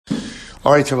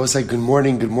All right, Rabbi, good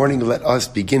morning. Let us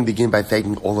begin by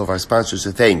thanking all of our sponsors.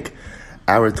 To thank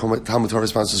our Talmud Torah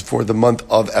sponsors for the month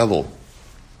of Elul.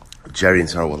 Jerry and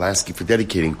Sarah Wolaski for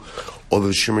dedicating all of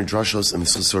the Shimon Drashos and the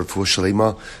Silber for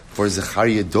Shalema for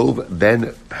Zechariah Dov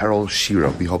Ben Peril Shira.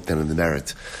 We hope that in the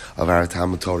merit of our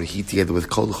Talmud Torah, he together with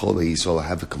Kol Chol Yisrael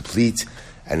have a complete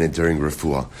and enduring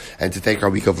refuah. And to thank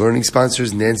our Week of Learning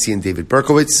sponsors, Nancy and David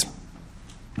Berkowitz,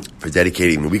 for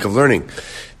dedicating the Week of Learning,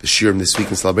 the shiurim this week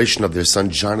in celebration of their son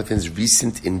Jonathan's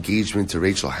recent engagement to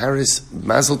Rachel Harris.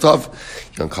 Mazel Tov.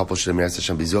 Young couple should have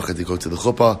Hashem bizucha to go to the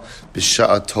chuppah.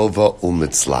 B'sha'a tova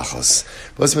u'mitzlachos.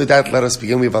 But with that, let us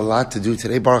begin. We have a lot to do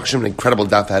today. Baruch Hashem, an incredible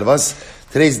daf ahead of us.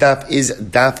 Today's daf is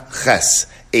daf Ches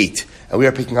 8, and we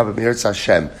are picking up at Meretz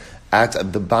Hashem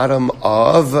at the bottom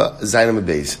of Zayin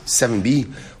Beis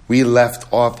 7b. We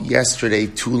left off yesterday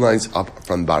 2 lines up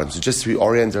from the bottom. So just to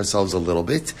reorient ourselves a little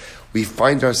bit, we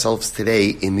find ourselves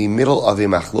today in the middle of a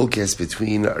machlokes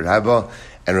between Rabbi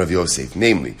and Rav Yosef.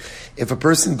 Namely, if a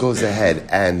person goes ahead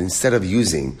and instead of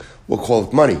using, we'll call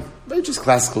it money, right, just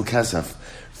classical kesef,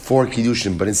 for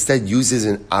Kiddushin, but instead uses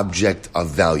an object of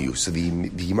value. So the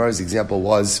Gemara's example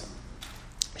was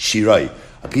shirai,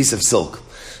 a piece of silk.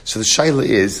 So the shaila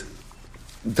is,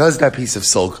 does that piece of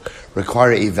silk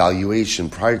require a valuation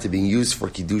prior to being used for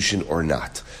Kiddushin or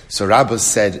not? So Rabbi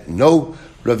said no,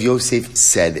 Rav Yosef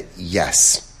said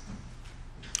yes.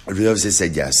 Rav Yosef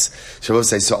said yes. So Rabbi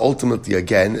says, so ultimately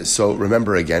again, so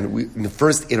remember again, in the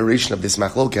first iteration of this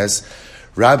machlokes,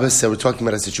 Rabbi said we're talking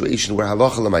about a situation where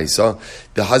halacha l'maisa,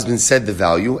 the husband said the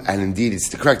value, and indeed it's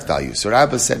the correct value. So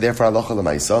Rabbi said, therefore halacha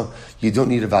l'maisa, you don't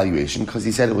need a valuation because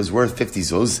he said it was worth 50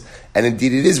 zuz, and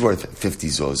indeed it is worth 50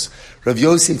 zuz. Rav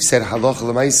Yosef said halacha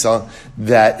l'maisa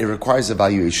that it requires a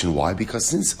valuation. Why? Because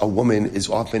since a woman is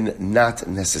often not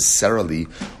necessarily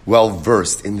well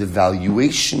versed in the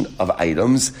valuation of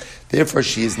items, therefore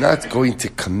she is not going to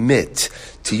commit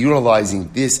to utilizing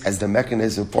this as the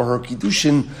mechanism for her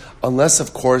Kiddushin unless,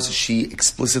 of course, she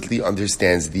explicitly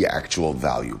understands the actual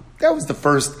value. That was the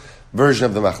first version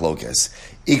of the machlokes.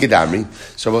 Igadamri,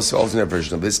 so what's the alternate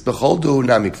version of this? Becholdu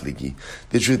nami pligi.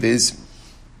 The truth is,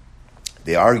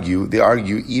 they argue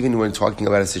even when talking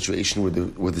about a situation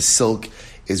where the silk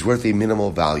is worth a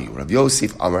minimal value. Rav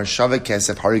Yosef Amar Shava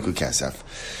Kesef Hariku Kesef.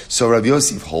 So Rav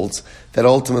Yosef holds that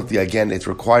ultimately, again, it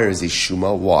requires a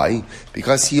shuma. Why?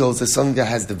 Because he holds that something that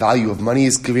has the value of money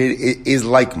is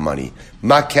like money.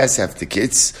 Ma Kesef, the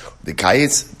kids, the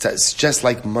kayetz, just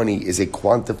like money is a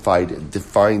quantified,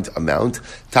 defined amount.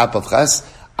 Tap of ches,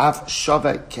 Af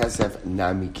Shava Kesef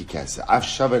Nami Kikesef. Af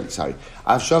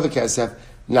Shava Kesef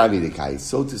Nami the kayetz.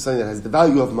 So to something that has the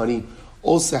value of money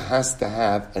also has to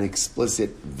have an explicit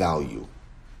value.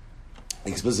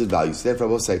 So therefore,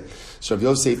 Rav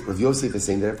Yosef is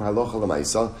saying that for halacha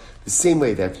l'maisa, the same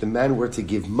way that if the man were to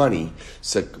give money,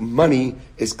 so money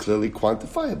is clearly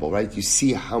quantifiable, right? You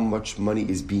see how much money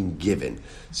is being given.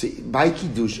 So by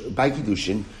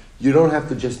Kiddushin, you don't have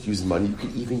to just use money. You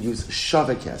can even use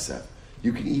shava kesef.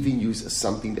 You can even use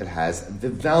something that has the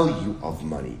value of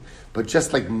money. But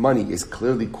just like money is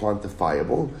clearly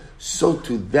quantifiable, so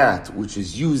to that which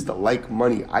is used like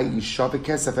money, i.e. shava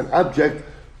kesef, an object,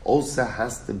 also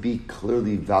has to be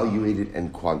clearly evaluated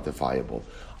and quantifiable.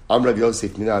 Rav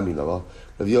Yosef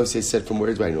Rav Yosef said, from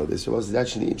where do I know this? There was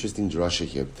actually an interesting drasha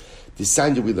here. The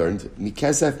sign that we learned,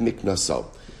 mikesef miknaso.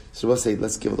 So we'll say,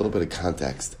 let's give a little bit of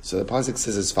context. So the pasuk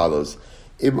says as follows: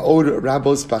 Im od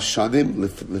rabos bashadim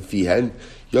lefihen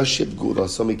yoshib gula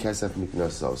somi kesef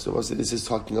miknaso. So we'll say this is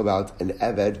talking about an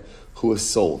eved who was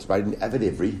sold, right? An eved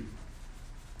ivri.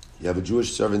 You have a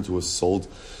Jewish servant who was sold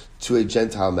to a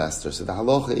Gentile master. So the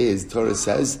halacha is, Torah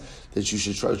says that you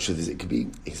should trust. It could be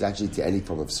exactly to any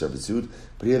form of servitude.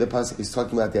 But here the pasuk is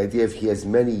talking about the idea if he has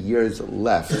many years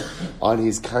left on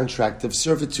his contract of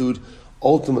servitude,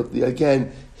 ultimately,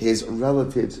 again, his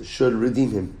relatives should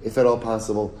redeem him, if at all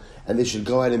possible, and they should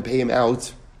go ahead and pay him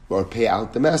out, or pay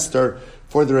out the master,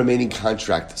 for the remaining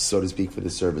contract, so to speak, for the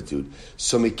servitude.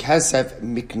 So mikasef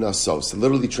miknaso, so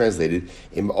literally translated,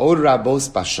 im od rabos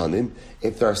bashanim,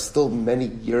 if there are still many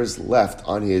years left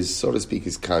on his, so to speak,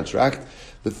 his contract,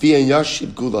 lefiyan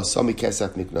yashib gula so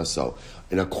mikasef miknaso.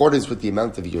 In accordance with the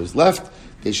amount of years left,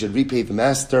 they should repay the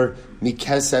master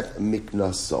mikasef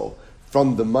miknaso,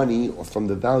 from the money or from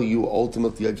the value,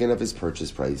 ultimately, again, of his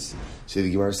purchase price. So the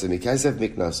Gemara says, mikasef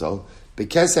miknaso,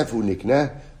 bekasef hu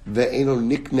nikneh, ve'eno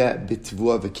nikneh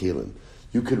bitvua v'kelim.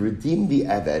 You could redeem the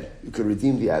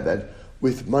Eved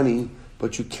with money,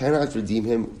 but you cannot redeem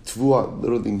him. Tvua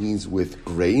literally means with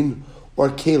grain, or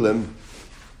kelim,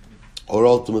 or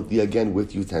ultimately again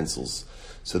with utensils.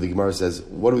 So the Gemara says,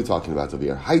 what are we talking about over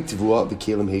here? Hai tvua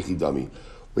v'kelim heichi dami.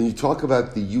 when you talk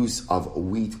about the use of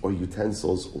wheat or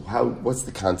utensils, what's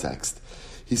the context?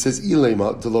 He says,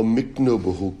 Ilema delo miknu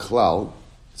behu klal.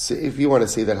 So if you want to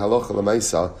say that halacha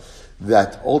l'maisa,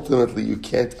 that ultimately you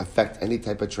can't affect any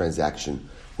type of transaction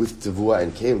with tevua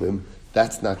and kalim,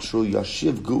 that's not true.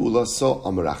 Yashiv geula so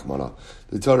amarachmana.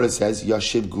 The Torah says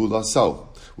Yashiv geula so,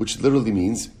 which literally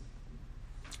means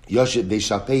Yashiv, they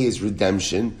shall pay his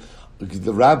redemption.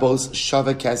 The rabbos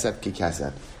shava kasef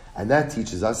kekasef, and that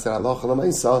teaches us that halacha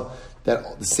l'maisa,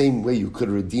 that the same way you could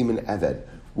redeem an eved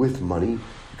with money, you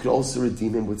could also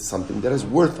redeem him with something that is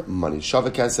worth money. Shava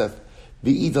kasef,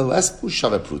 v'ida less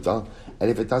shava pruta, and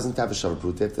if it doesn't have a shava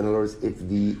pruta, in other words, if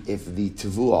the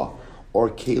tevua or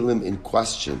kalim in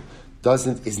question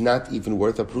is not even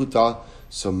worth a pruta,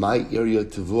 so my area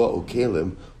tevua or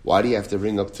kalim, why do you have to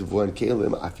bring up tevua and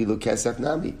kalim? Afilu kesef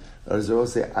nami. As I will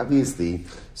say, obviously,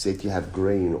 say if you have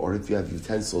grain or if you have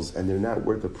utensils and they're not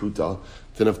worth a pruta,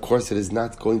 then of course it is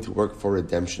not going to work for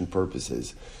redemption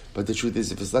purposes. But the truth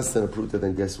is, if it's less than a pruta,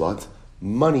 then guess what?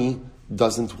 Money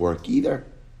doesn't work either.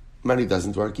 Money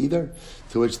doesn't work either.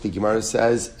 To which the Gemara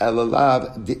says,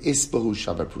 Elalav de isbahu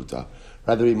shava pruta.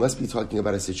 Rather, we must be talking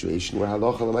about a situation where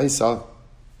halacha l'maisa,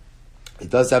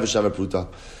 it does have a shava pruta.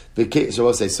 So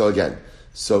we'll say, so again,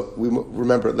 so we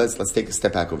remember, let's take a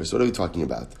step back over. So what are we talking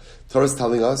about? Torah is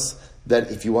telling us that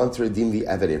if you want to redeem the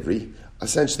Eved Ivri,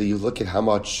 essentially you look at how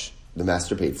much the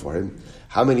master paid for him,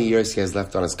 how many years he has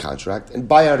left on his contract, and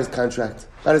buy out his contract.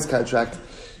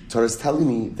 Torah is telling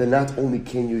me that not only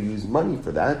can you use money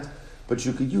for that, but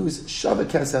you could use Shava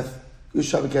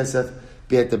Kesef.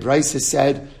 But the Bryce has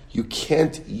said you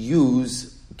can't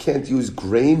use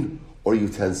grain or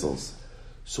utensils.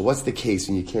 So what's the case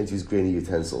when you can't use grain or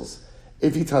utensils?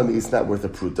 If you tell me it's not worth a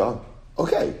pruta,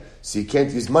 okay, so you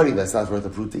can't use money that's not worth a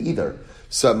pruta either.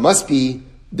 So it must be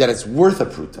that it's worth a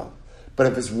pruta. But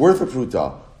if it's worth a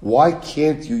pruta, why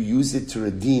can't you use it to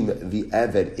redeem the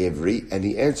Eved Ivri? And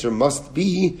the answer must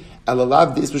be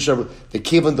Elalav the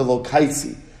Kevan de lo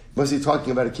Kaitzi. Must be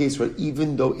talking about a case where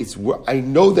even though I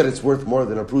know that it's worth more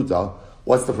than a pruta,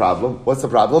 what's the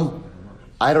problem?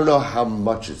 I don't know how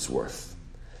much it's worth.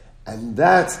 And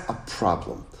that's a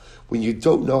problem. When you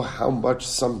don't know how much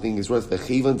something is worth, the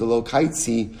Kevan de lo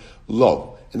Kaitzi,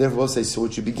 low. And therefore we'll say, so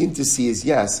what you begin to see is,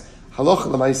 yes, halacha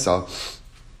l'maisa,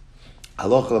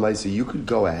 you could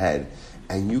go ahead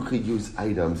and you could use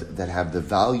items that have the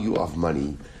value of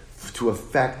money to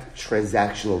affect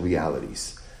transactional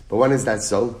realities. But when is that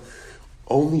so?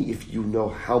 Only if you know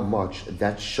how much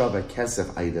that Shava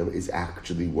Kesef item is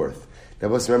actually worth. Now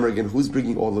let's remember again, who's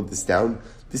bringing all of this down?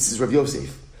 This is Rav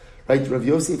Yosef. Right? Rav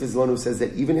Yosef is the one who says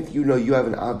that even if you know you have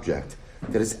an object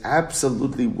that is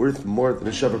absolutely worth more than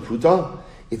a Shava Pruta,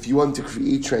 if you want to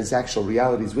create transactional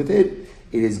realities with it,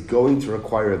 it is going to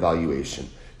require evaluation.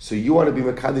 So you want to be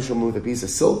Mekadosh with a piece of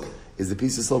silk? Is the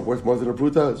piece of silk worth more than a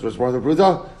Pruta? Is it worth more than a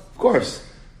Pruta? Of course.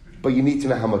 But you need to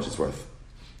know how much it's worth.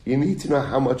 You need to know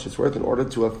how much it's worth in order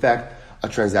to affect a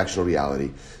transactional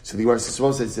reality. So the Gemara says,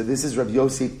 so this is Rav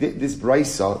Yosef, this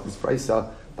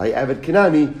Brisa by Eved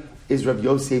Kanani is Rav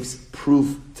Yosef's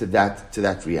proof to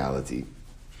that reality.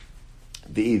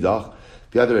 The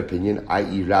other opinion,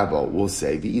 i.e. Rabbi, will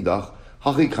say, the Idach,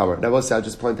 Hachi Kamar. Now I'll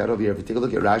just point out over here, if you take a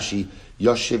look at Rashi,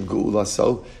 Yoshiv Geula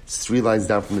So, it's 3 lines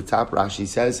down from the top, Rashi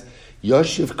says,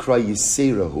 Yoshiv Kra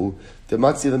Yiserahu, the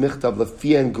Matzi Lemichtav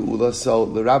Lefien Geula So,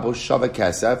 L'Rabo Shava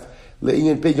Kasef,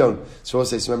 Le'inyan Pidyon. So I'll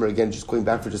say, so remember again, just going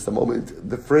back for just a moment,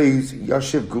 the phrase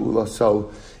Yoshiv Geula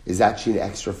So is actually an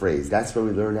extra phrase. That's where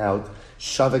we learn out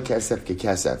Shava Kesef Ke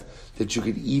Kesef, that you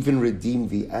could even redeem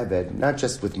the Eved, not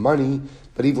just with money,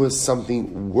 but even with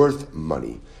something worth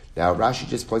money. Now Rashi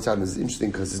just points out, and this is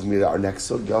interesting because this is going to be our next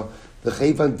sugya, the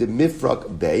Chevan de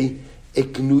Mifrak Bey,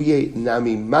 Eknuye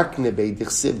Nami Makne Bey,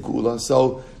 Dichsiv Gula,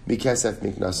 so Mikesef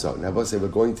Miknaso. Now we're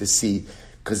going to see,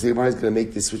 because the Gemara is going to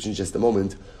make this switch in just a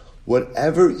moment,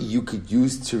 whatever you could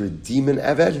use to redeem an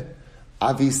Eved,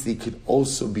 obviously could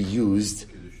also be used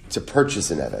to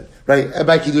purchase an Eved. Right?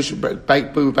 By Kiddushin, by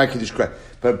Kiddushin, correct.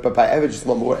 But by Eved, just a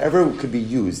moment, whatever could be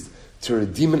used to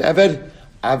redeem an Eved,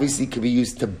 obviously could be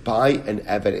used to buy an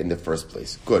Eved in the first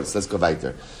place. Good, so let's go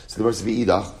weiter. So the verse of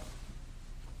Idach,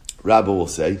 Rabbi will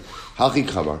say, Hachi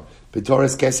Kamar,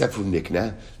 B'toras Kesef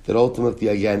Nikna, that ultimately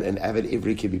again an Eved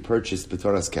Ivri can be purchased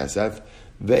B'toras Kesef,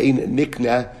 Ve'in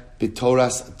Nikna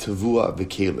B'toras Tavua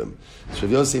V'kelim. So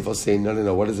Rav Yosef will say,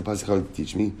 no, what does the Pasuk coming to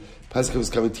teach me? Pasuk is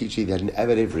coming to teach you that an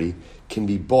Eved Ivri can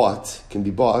be bought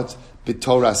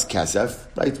B'toras Kesef,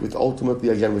 right, with ultimately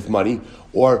again with money,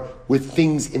 or with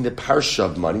things in the parsha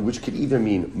of money, which could either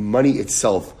mean money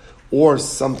itself or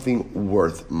something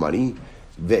worth money.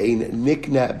 Ve'in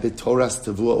nikna b'toras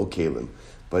tavua okelim.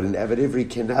 But an Evet Ivri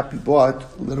cannot be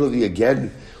bought, literally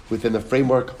again, within the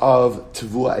framework of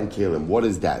Tavua and Kalim. What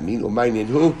does that mean? Umaynin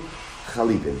who?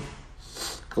 Chalibin.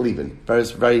 Very,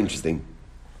 very interesting.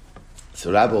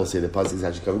 So Rabbi will say the pasuk is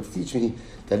actually coming to teach me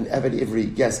that an Evet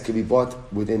Ivri, yes, can be bought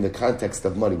within the context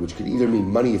of money, which could either mean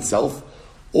money itself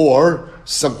or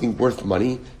something worth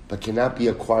money, but cannot be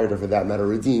acquired or, for that matter,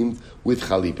 redeemed with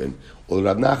chalipin. Or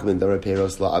Rav Nachman, the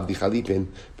peiros la abdi chalipin.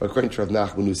 But according to Rav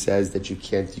Nachman, who says that you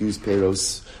can't use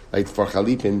peiros right for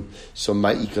chalipin, so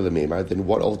ma'ika lememar. Then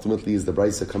what ultimately is the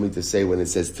brisa coming to say when it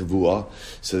says tavua?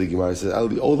 So the Gemara says al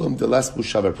olam de las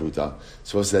bushava pruta.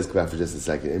 So let's come back for just a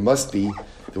second. It must be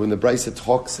that when the brisa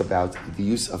talks about the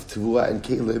use of tavua and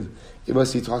kalim, it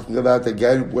must be talking about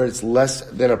again where it's less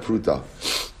than a pruta.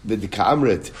 The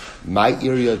Kamrit, my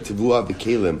area tavua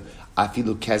v'kelim,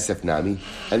 afilu kesef nami.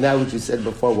 And now what you said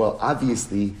before, well,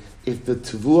 obviously, if the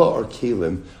tavua or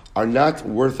kelim are not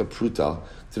worth a pruta,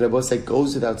 then Rabbi say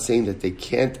goes without saying that they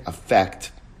can't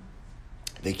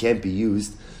be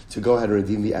used to go ahead and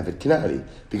redeem the Evet Kanani.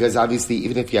 Because obviously,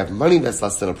 even if you have money that's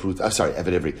less than a pruta, Evet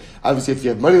Ivri, obviously if you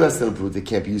have money less than a pruta, it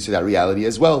can't be used to that reality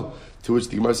as well. To which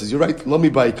the Gemara says, you're right, lomi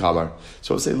bai kamar.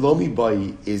 So I'll say lomi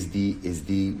bai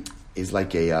is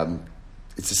like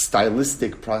it's a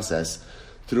stylistic process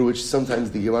through which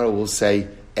sometimes the Gemara will say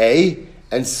A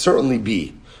and certainly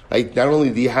B. Right? Not only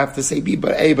do you have to say B,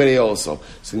 but A also.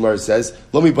 So the Gemara says,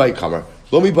 Lomi bai kamar,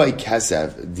 Lomi bai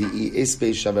kasev, di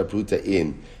ispe shava pruta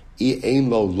in, I ein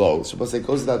lo lo. So it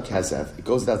goes without kasev. It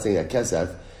goes without saying that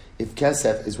kasev, if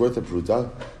kasev is worth a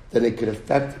pruta, then it could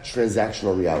affect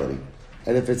transactional reality.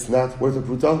 And if it's not worth a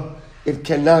pruta, it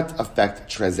cannot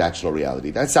affect transactional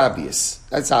reality. That's obvious.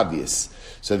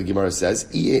 So the Gemara says,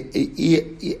 in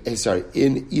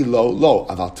ilo lo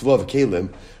aval tvav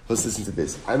kelim. Let's listen to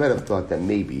this. I might have thought that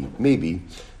maybe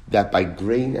that by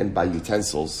grain and by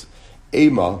utensils,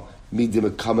 ema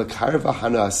midimakamakar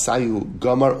hana sayu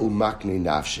gamar umakne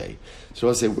nafshe. So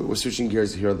I'll say we're switching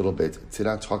gears here a little bit to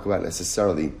not talk about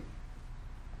necessarily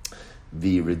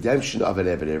the redemption of an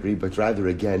Evet Ivri, but rather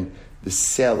again the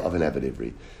sale of an Evet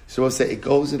Ivri. So we'll say it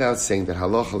goes without saying that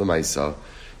halacha l'maisa,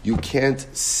 you can't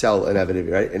sell an Evet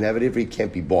Ivri, right? An Evet Ivri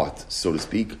can't be bought, so to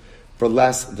speak, for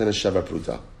less than a shava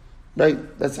pruta,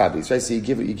 right? That's obvious, right? So you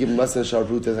give him less than a shava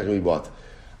pruta, it's not going to be bought.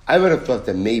 I would have thought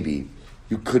that maybe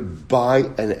you could buy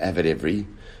an Evet Ivri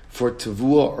for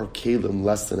tavua or kelim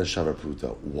less than a shava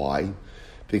pruta. Why?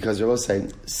 Because we're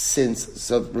saying,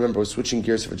 so remember, we're switching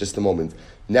gears for just a moment.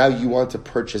 Now you want to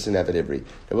purchase an Evet Ivri.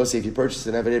 I will say, if you purchase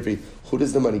an Evet Ivri, who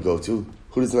does the money go to?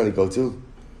 The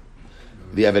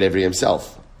Evet Ivri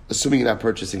himself. Assuming you're not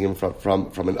purchasing him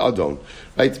from an Adon,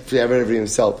 right? For the Evet Ivri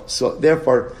himself. So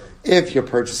therefore, if you're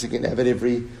purchasing an Evet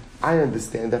Ivri, I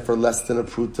understand that for less than a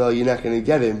pruta, you're not going to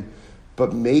get him.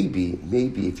 But maybe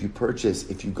if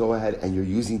you go ahead and you're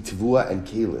using tavua and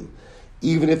kalim,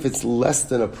 even if it's less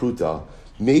than a pruta,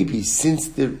 maybe since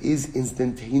there is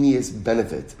instantaneous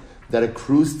benefit that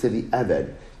accrues to the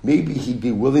Eved, maybe he'd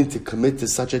be willing to commit to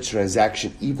such a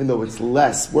transaction, even though it's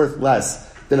worth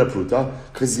less than a pruta,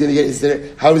 because he's going to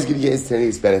get how is he going to get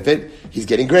instantaneous benefit? He's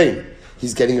getting grain.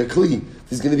 He's getting a kli.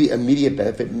 There's going to be immediate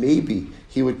benefit. Maybe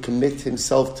he would commit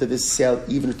himself to this sale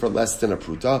even for less than a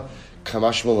pruta.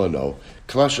 Kamash no.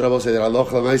 Kamash will say that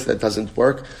Allah that doesn't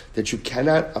work, that you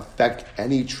cannot affect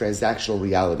any transactional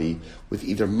reality with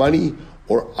either money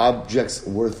or objects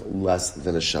worth less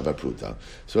than a shava pruta.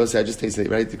 So let's say I just take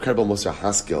something, right? The incredible Mosar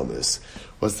Haskell on this.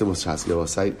 What's the Mosar Haskell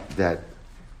site? That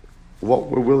what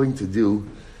we're willing to do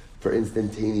for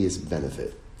instantaneous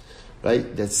benefit,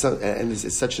 right? That's and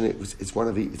it's one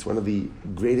of the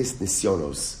greatest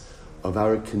nisyonos of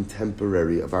our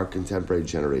contemporary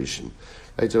generation.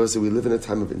 Right? So we live in a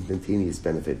time of instantaneous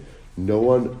benefit. No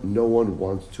one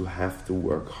wants to have to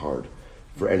work hard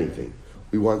for anything.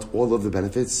 We want all of the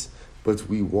benefits, but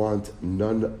we want we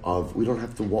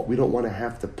don't want to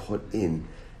have to put in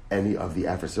any of the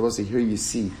effort. So also here you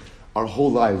see our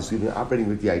whole lives we've been operating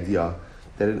with the idea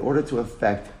that in order to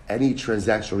affect any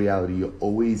transactional reality, you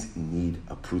always need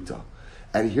a pruta.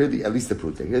 And here at least the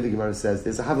pruta. Here the Gemara says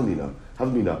there's a havamina,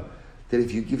 that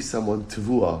if you give someone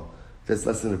tavua that's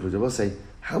less than a pruta, we'll say,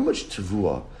 how much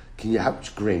tavua how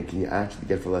much grain can you actually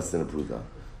get for less than a pruta?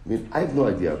 I mean, I have no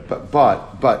idea,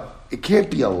 but it can't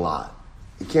be a lot.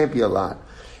 It can't be a lot.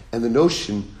 And the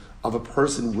notion of a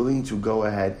person willing to go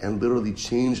ahead and literally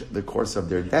change the course of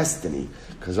their destiny,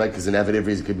 because an Evet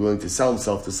Ivri could be willing to sell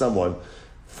himself to someone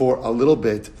for a little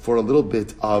bit of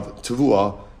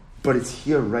tavua, but it's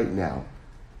here right now,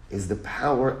 is the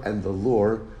power and the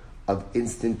lure of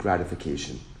instant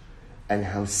gratification, and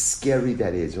how scary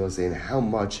that is. You know what I'm saying? How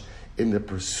much in the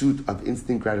pursuit of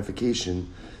instant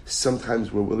gratification,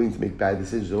 sometimes we're willing to make bad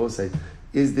decisions. We'll say,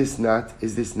 is this not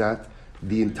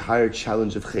the entire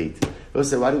challenge of chait? We'll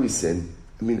say, why do we sin?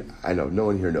 I mean, I know, no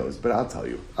one here knows, but I'll tell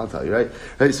you, right?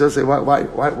 So we'll say, why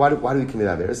do we commit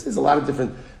averos? There's a lot of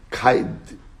different gaiva,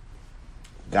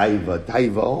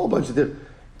 taiva, a whole bunch of different.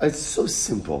 It's so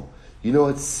simple. You know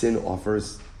what sin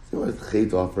offers? You know what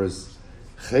chait offers?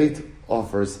 Chait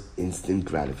offers instant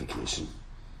gratification.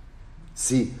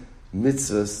 See,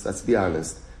 mitzvahs, let's be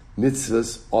honest,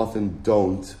 mitzvahs often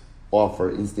don't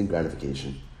offer instant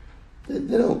gratification.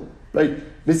 They don't, right?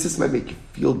 Mitzvahs might make you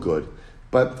feel good,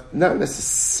 but not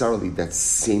necessarily that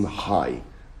same high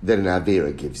that an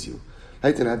Avera gives you.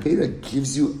 Right? An Avera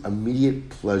gives you immediate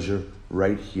pleasure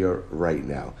right here, right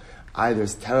now. Either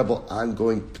it's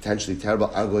potentially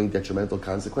terrible ongoing detrimental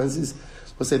consequences.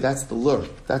 We'll say that's the lure.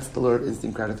 That's the lure of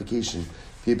instant gratification.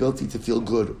 The ability to feel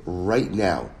good right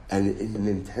now and in an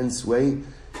intense way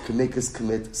can make us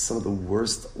commit some of the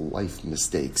worst life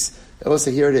mistakes. And we'll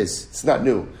say, here it is. It's not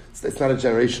new. It's not a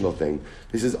generational thing.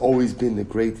 This has always been the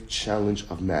great challenge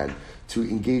of man, to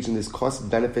engage in this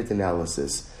cost-benefit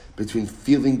analysis between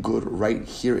feeling good right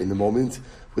here in the moment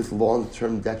with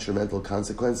long-term detrimental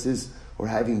consequences, or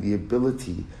having the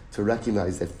ability to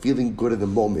recognize that feeling good in the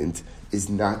moment is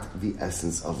not the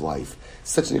essence of life.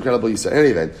 Such an incredible use. In any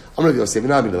event, I'm Rabbi Yosef,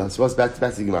 and I'm so let's back to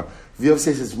the Gemara. Rabbi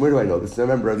Yosef says, where do I know this? Now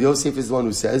remember, Rabbi Yosef is the one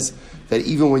who says that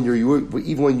even when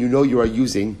you know you are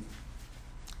using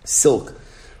silk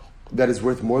that is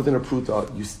worth more than a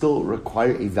pruta, you still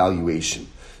require a valuation.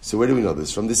 So where do we know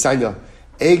this? From the Sanya,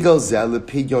 Egel zel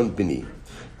lepidyon bini.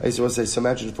 So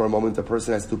imagine for a moment a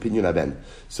person has 2 pidyon aben.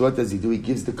 So what does he do? He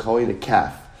gives the kohen a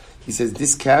calf. He says,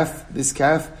 this calf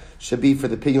should be for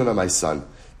the pidyon of my son.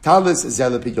 Talis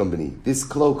zel lepidyon bini. This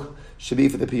cloak should be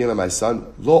for the pidyon of my son.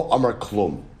 Lo amar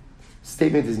klum.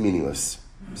 Statement is meaningless.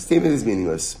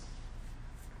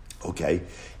 Okay.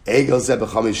 Egel zel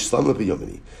b'chamish slam lepidyon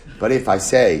bini. But if I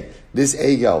say, this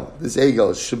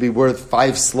egel should be worth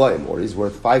 5 slime, or is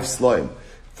worth 5 slime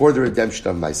for the redemption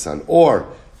of my son, or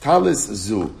talis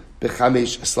zu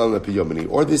b'chamesh slime lepidyon,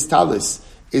 or this talis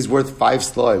is worth 5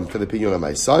 slime for the pidyon of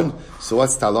my son. So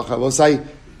what's talacha? We'll say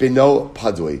bino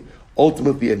padui.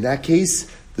 Ultimately, in that case,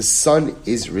 the son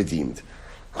is redeemed.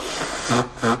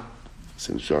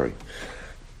 So I'm sorry.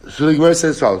 So the Gemara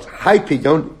says as follows: Hi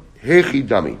pidyon hechi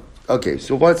dami. Okay,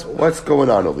 so what's going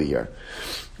on over here?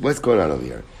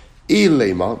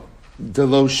 Ilema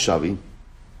delo shavi.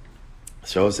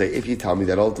 So I'll say, if you tell me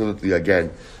that ultimately,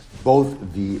 again, both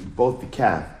the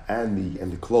calf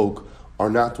and the cloak are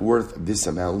not worth this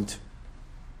amount.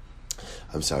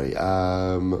 I'm sorry.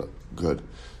 Good.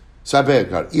 So I beg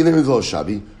God. Ilema delo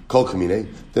shavi kol kamine.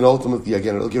 Then ultimately,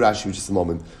 again, I'll give Rashi in just a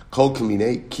moment. Kol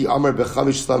kamine ki amar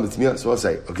bechamish slam b'tmiyah. So I'll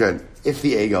say again, if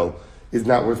the egel is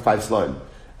not worth 5 slime,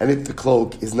 and if the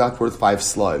cloak is not worth 5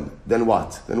 slime, then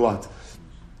what?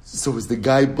 So is the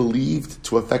guy believed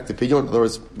to affect the pidyon? In other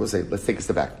words, let's take a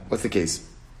step back. What's the case?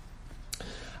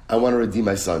 I want to redeem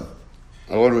my son.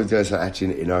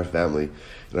 Actually, in our family,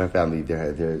 there's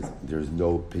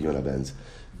no pidyon abens.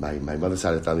 My mother's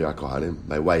side of the family are Kohanim.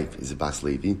 My wife is a Bas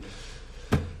Levi.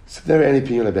 So there are any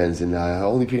pidyon abens, and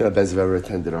only pidyon abens I've ever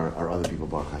attended are other people,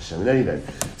 Baruch Hashem. In any event,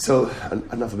 so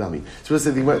enough about me. So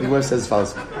the Gemara says as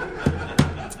follows.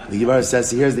 The Gemara says,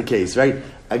 so here's the case, right?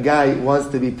 A guy wants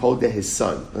to be podeh his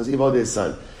son. So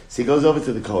he goes over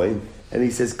to the Kohen, and he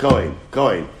says, Kohen,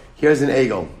 here's an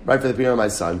egel, right, for the pidyon of my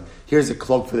son. Here's a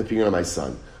cloak for the pidyon of my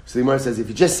son. So the Gemara says, if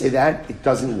you just say that, it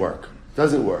doesn't work.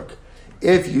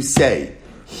 If you say,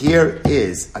 here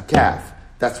is a calf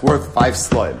that's worth 5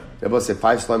 slime. Rabbi said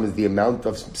 5 slime is the amount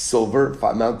of silver,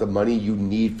 amount of money you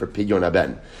need for pidyon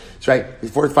aben. That's right.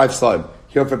 It's worth 5 slime.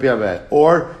 Here for pidyon aben.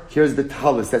 Or here's the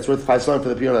talis that's worth 5 slime for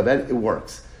the pidyon aben. It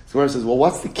works. So Gemara says, well,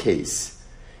 what's the case?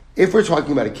 If we're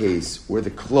talking about a case where the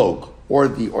cloak or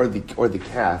the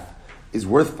calf is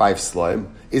worth 5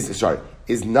 slime,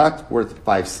 is not worth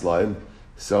 5 slime,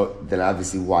 so then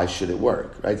obviously why should it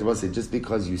work? Right? So say just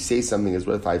because you say something is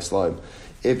worth 5 slime,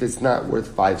 if it's not worth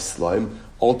 5 slime,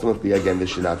 ultimately again this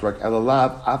should not work.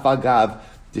 Elalav afagav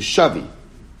deshavi.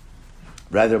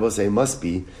 Rather, we'll say it must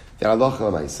be that halacha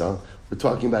l'maisa. We're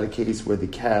talking about a case where the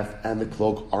calf and the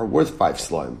cloak are worth 5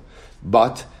 slime,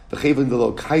 but the chayvin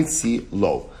delo kaitzi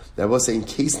lo. Now, I will say in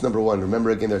case number 1,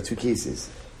 remember again there are 2 cases.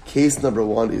 Case number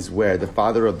 1 is where the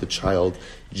father of the child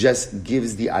just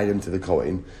gives the item to the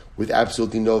Kohen with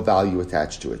absolutely no value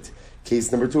attached to it.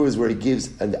 Case number 2 is where he gives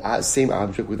the same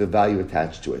object with a value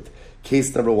attached to it.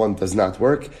 Case number 1 does not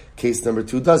work. Case number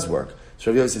 2 does work.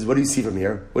 So Rabbi says, what do you see from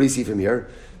here?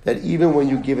 That even when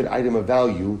you give an item of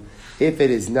value, if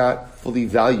it is not fully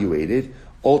valuated,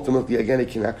 ultimately, again, it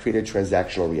cannot create a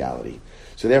transactional reality.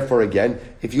 So therefore, again,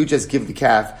 if you just give the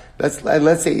calf,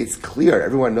 let's say it's clear,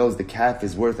 everyone knows the calf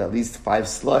is worth at least 5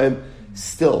 slime,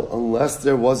 still, unless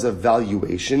there was a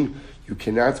valuation, you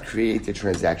cannot create a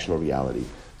transactional reality.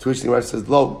 To which the Gemara says,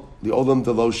 lo, the olam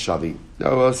de lo shavi.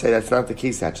 No, we'll say that's not the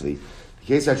case actually. The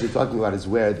case actually talking about is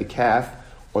where the calf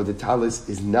or the talis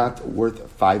is not worth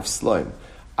 5 slime.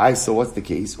 So what's the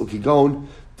case? Ukigon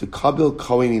to kabil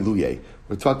kohen iluye.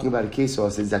 We're talking about a case, so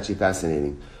it's actually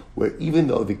fascinating, where even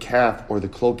though the calf or the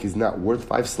cloak is not worth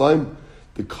 5 slime,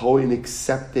 the Kohen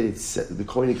accepted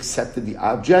the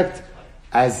object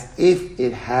as if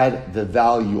it had the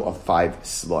value of 5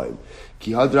 slime.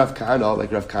 Ki had Rav Kahana,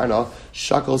 like Rav Kahana,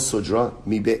 shakal sudra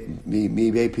mi be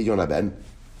pidyon haben.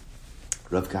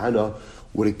 Rav Kahana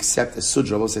would accept a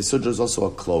sudra. We'll say sudra is also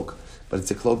a cloak, but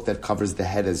it's a cloak that covers the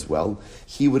head as well.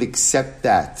 He would accept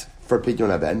that for pidyon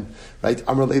haben, right?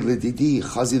 Amar le'ledidi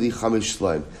chazili chamish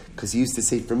slime, because he used to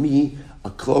say, for me, a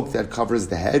cloak that covers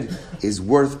the head is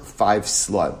worth 5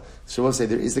 slime. So we'll say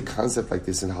there is a concept like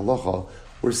this in halacha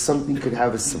where something could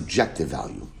have a subjective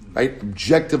value, right?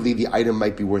 Objectively, the item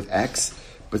might be worth X,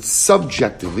 but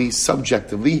subjectively,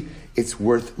 it's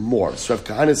worth more. So Rav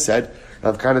Kahana said,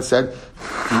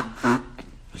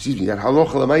 excuse me, that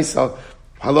halacha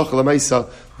l'maisa,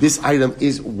 this item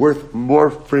is worth more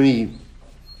for me.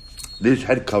 This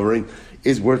head covering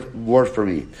is worth more for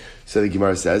me. So the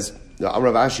Gemara says,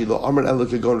 Amar Rav Ashi lo Amar Elo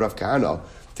Kegon Rav Kahana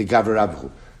to Gavra Rabhu.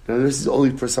 Now this is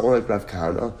only for someone like Rav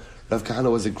Kahana. Rav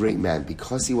Kahana was a great man.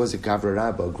 Because he was a Gavra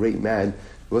Rabba, a great man,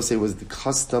 we will say it was the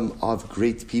custom of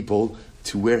great people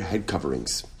to wear head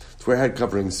coverings. But for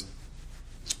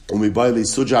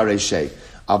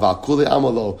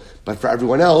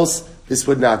everyone else, this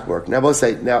would not work. Now we'll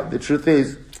say, the truth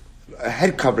is, a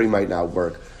head covering might not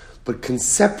work. But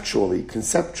conceptually,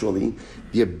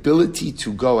 the ability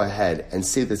to go ahead and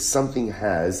say that something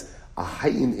has a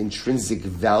heightened intrinsic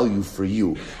value for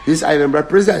you. This item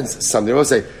represents something. We'll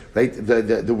say, right,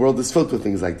 the world is filled with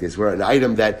things like this, where an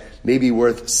item that may be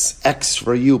worth X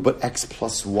for you, but X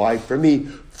plus Y for me,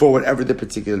 for whatever the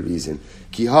particular reason.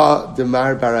 Kiha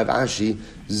demar barav ashi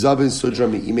zabin sudra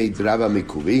mi'imei draba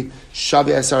mikuvi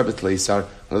shavi asar betleisar.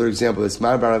 Another example is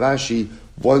mar barav ashi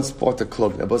once bought a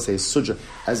cloak, now both say a sudra,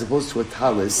 as opposed to a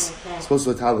talis,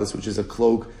 which is a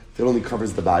cloak that only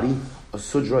covers the body. A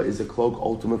sudra is a cloak,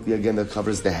 ultimately, again, that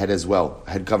covers the head as well,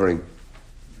 head covering.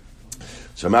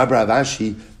 So Rav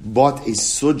Ashi bought a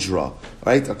sudra,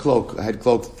 right, a head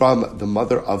cloak, from the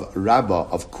mother of Rabba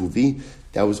of Kuvi,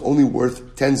 that was only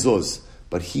worth 10 zuz,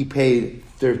 but he paid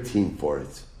 13 for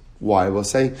it. Why? We'll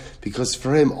say, because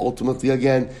for him, ultimately,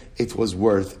 again, it was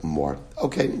worth more.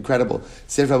 Okay, incredible.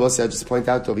 Silber, I'll just point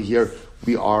out over here,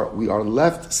 we are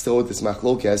left still with this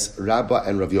machlokes, Rabba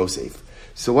and Rav Yosef.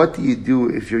 So what do you do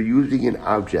if you're using an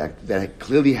object that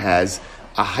clearly has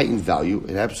a heightened value?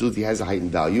 It absolutely has a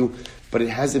heightened value, but it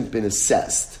hasn't been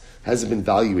assessed, hasn't been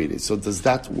evaluated. So does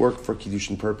that work for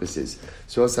Kiddushin purposes?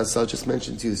 So as I'll just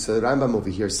mention to you, so the Rambam over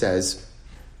here says,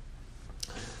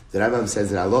 the Rambam says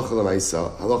that halacha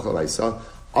l'maisa,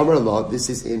 Amar Allah, this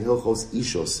is in Hilchos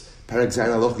Ishos, Perek Zayin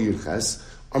halacha yurches,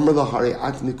 Amar Allah Hari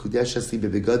at mikudeshes li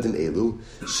bebegadim elu,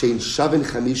 shein shavin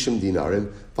chamishim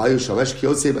dinarim, vayu shamash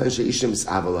kiyotze b'an sheishim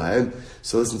is'ava lahem.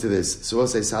 So listen to this. So we'll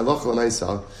say, halacha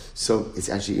l'maisa, so it's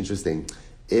actually interesting.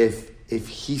 If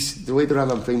he's, the way the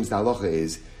Rambam frames the halacha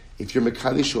is, if you're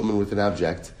mekadish woman with an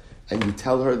object, and you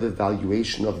tell her the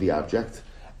valuation of the object,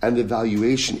 and the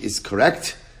valuation is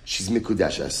correct, she's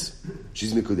mikudeshes.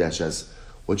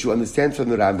 What you understand from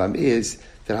the Rambam is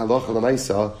that halacha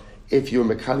l'maisa, if you're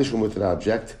mekadish with an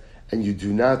object and you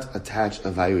do not attach a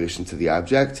valuation to the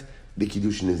object, the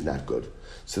Kiddushin is not good.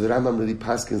 So the Rambam really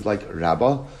paskins like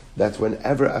Rabba, that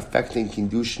whenever affecting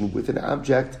Kiddushin with an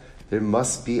object, there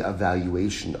must be a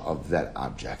valuation of that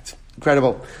object.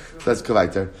 Incredible. Let's go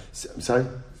right there. I'm sorry?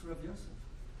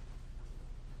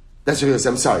 That's Rav Yosef.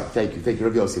 I'm sorry. Thank you,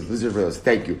 Rav Yosef. This is Rav Yosef.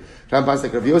 Thank you. Rambam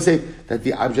like Rav Yosef, that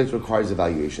the object requires a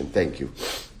valuation. Thank you.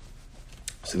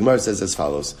 So the Gemara says as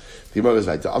follows. The Gemara goes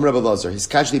right. Amar Rabbi Lazar, his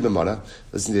kashli b'mana.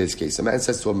 Listen to this case. A man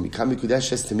says to him, "Mikam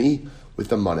mikudeshes to me with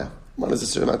the mana. Mana is a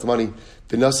certain amount of money.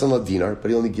 V'nasan la dinar,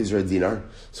 but he only gives her a dinar.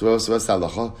 So what's the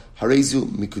halacha? Harezu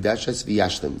mikudeshes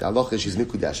v'yashlim. The halacha is she's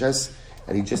mikudeshes,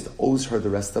 and he just owes her the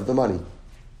rest of the money.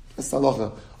 That's the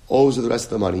halacha. Owes her the rest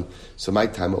of the money. So my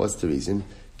time, what's the reason?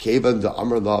 Kevan the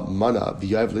Amar la mana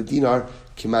v'yav le dinar.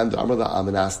 Kiman the Amar la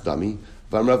amanas dami.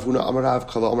 V'amravuna amarav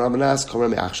kala amar amanas kamar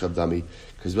me'achshav dami.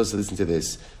 Because we're supposed to listen to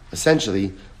this.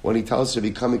 Essentially, when he tells her,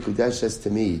 become mikudeshes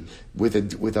to me with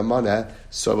a mana,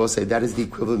 so I will say that is the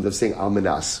equivalent of saying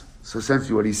almanas. So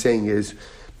essentially what he's saying is,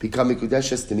 become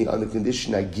mikudeshes to me on the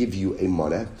condition I give you a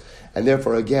money. And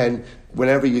therefore, again,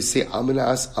 whenever you say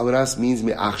amanas means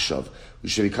me'achshav. You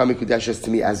should become mikudeshes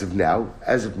to me as of now.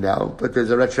 But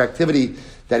there's a retroactivity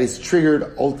that is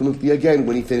triggered ultimately again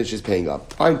when he finishes paying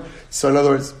up. Fine. So in other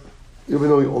words, even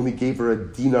though he only gave her a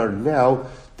dinar now,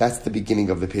 that's the beginning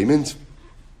of the payment.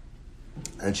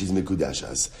 And she's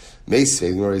mikudeshas.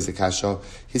 Meisvei, nor is the kasha,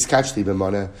 his kachli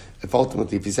b'mana.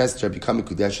 If he says to her, become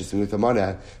mikudeshas to me with the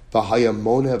mana, v'haya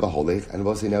mona v'holech, and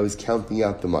also now he's counting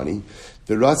out the money.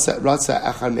 The ratza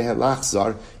echad mehen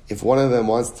lachzar, if one of them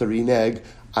wants to renege,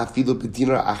 afilu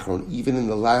b'dinar achron, even in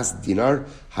the last dinar,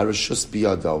 harashus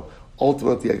biyado.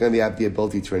 Ultimately, again, they have the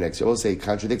ability to renege. So we'll say it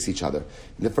contradicts each other.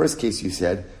 In the first case, you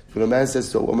said, when a man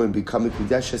says to a woman, become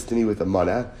mikudeshes to me with a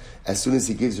mana, as soon as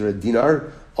he gives her a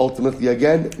dinar, ultimately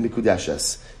again,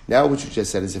 mikudeshes. Now what you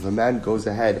just said is if a man goes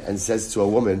ahead and says to a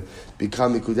woman,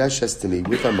 become mikudeshes to me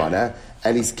with a mana,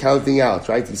 and he's counting out,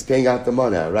 right? He's paying out the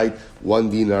mana, right? 1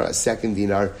 dinar, a second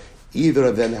dinar. Either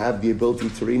of them have the ability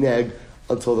to renege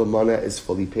until the mana is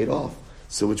fully paid off.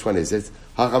 So which one is it?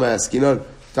 Hacham askinon,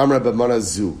 tamra b'mana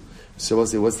zu. So we'll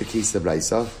say, what's the case of the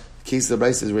Braisa? The case of the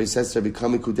Braisa is where he says to her,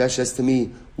 become mikudeshes to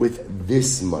me with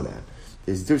this mana.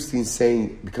 There's a difference between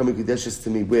saying, become mikudeshes to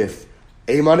me with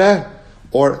a mana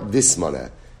or this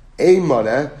mana. A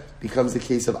mana becomes the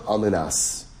case of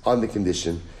almanas, on the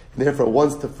condition. And therefore,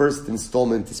 once the first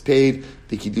installment is paid,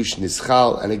 the Kiddushin is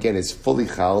chal, and again, is fully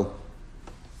chal,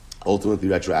 ultimately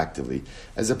retroactively.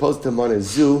 As opposed to mana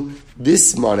zu,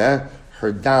 this mana,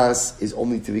 her das, is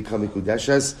only to become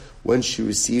mikudeshes when she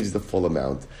receives the full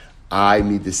amount. I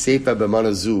need the seifa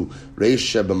b'mana zu,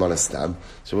 reisha b'mana stam.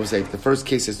 So we'll say if the first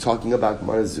case is talking about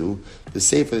mana zu, the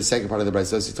seifa, the second part of the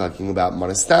brayso is talking about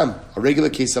mana stam, a regular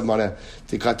case of mana.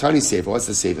 The katani seifa, what's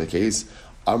the seifa case?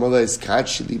 Amala is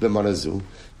kachli b'mana zu,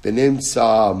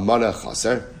 b'nimtza mana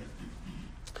chaser.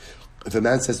 If a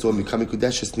man says to him, become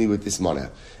mikudeshes to me with this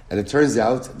mana, and it turns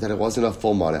out that it wasn't a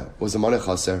full mana, it was a mana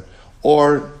chaser,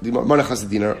 or the mana chaser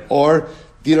dinar, or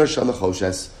dinar shal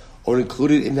choshes, or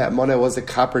included in that mana was a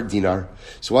copper dinar.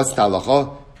 So what's the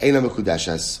halacha? Eina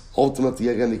mekudeshes. Ultimately,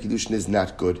 again, the Kiddushin is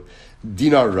not good.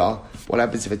 Dinar ra. What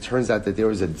happens if it turns out that there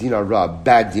was a dinar ra,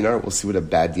 bad dinar? We'll see what a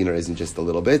bad dinar is in just a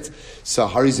little bit. So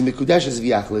harizim mekudeshes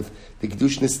v'yachlif. The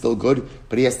Kiddushin is still good,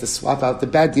 but he has to swap out the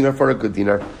bad dinar for a good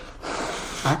dinar.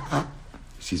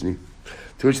 Excuse me.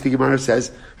 To which the Gemara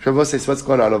says, Rabbi says, what's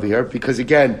going on over here? Because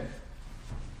again,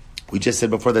 we just said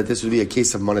before that this would be a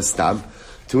case of manastam.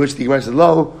 To which the Gemara says,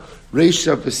 lo,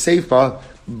 Reisha b'Seifa,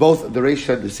 both the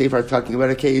Reisha and the Seifa are talking about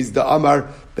a case, the Amar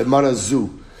b'mana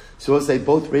zu. So we'll say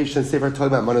both Reisha and Seifa are talking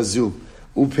about mana zu.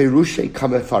 Uperushe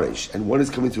kamefarish, and one is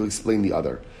coming to explain the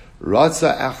other.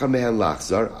 Ratza acha mehen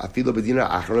lachzar, afilo b'dina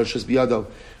achar shus biyado.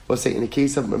 We'll say in the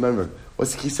case of, remember,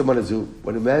 what's the case of mana zu?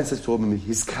 When a man says to a woman,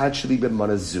 his kachli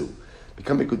b'mana zu,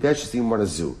 become a kudesh is mana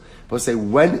zu. We'll say,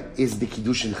 when is the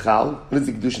Kiddushin chal? When is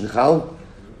the Kiddushin chal?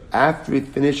 After it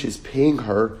finishes paying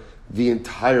her the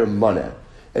entire money.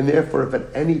 And therefore, if at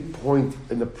any point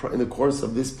in the course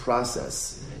of this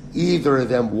process, either of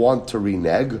them want to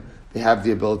renege, they have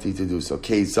the ability to do so.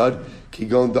 Keizad,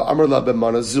 kigon the amar la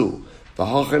b'mana zu,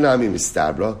 v'hachanami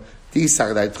mistabra,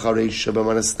 tisagdai tchareisha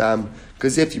b'mana stam,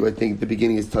 because if you were thinking the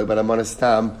beginning is talking about a mana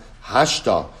stam,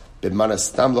 hashta b'mana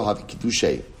stam lo havi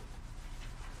kiddushay.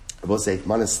 I will say, if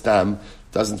mana stam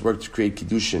doesn't work to create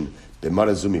kiddushin, then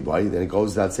it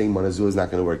goes without saying manazu is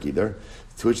not going to work either.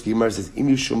 To which the Gemara says, Im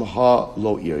yishum ha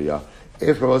lo irya.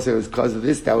 If Rabbi said it was because of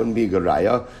this, that wouldn't be a good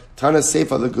raya. Tana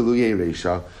seifa leguluye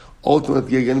reisha.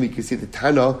 Ultimately, again, we can see the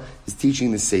Tana is teaching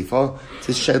the seifa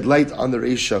to shed light on the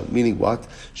reisha. Meaning what?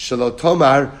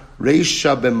 Shalotomar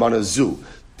reisha ben manazu.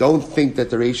 Don't think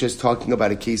that the reisha is talking about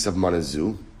a case of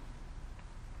manazu.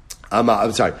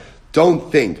 I'm sorry.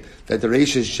 Don't think that the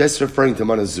Reisha is just referring to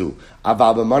Manazu.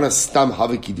 Aval Manastam have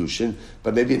Kiddushin,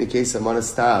 but maybe in the case of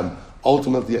Manastam,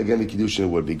 ultimately again the Kiddushin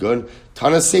would be good.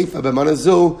 Tana Seifa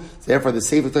b'Manazu, therefore the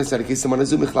Seifa turns out in the case of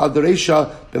Manazu, Michlal the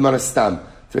Reisha b'Manastam.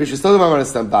 The Reisha is still about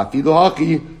Manastam, Bafi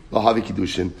Lohaki, Lohavi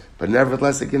Kiddushin. But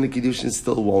nevertheless, again the Kiddushin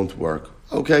still won't work.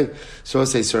 Okay? So I'll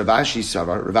say, so Ravashi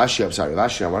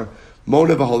Amar,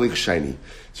 Mona v'Holich Shiny.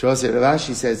 So I'll say,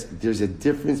 Ravashi says, there's a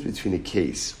difference between a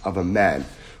case of a man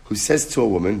who says to a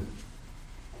woman,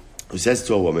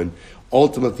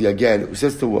 ultimately again, who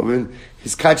says to a woman,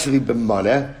 his kachli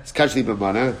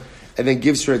b'mana, and then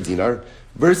gives her a dinar,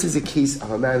 versus a case of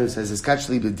a man who says his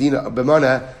kachli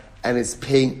b'mana, and is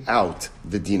paying out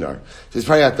the dinar. So he's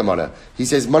paying out the mana. He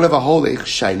says, mana v'holech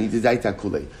shiny d'daita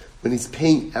kulei. When he's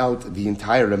paying out the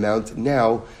entire amount,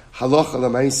 now, halacha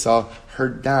l'maisa, her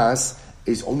das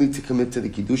is only to commit to the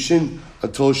Kiddushin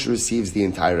until she receives the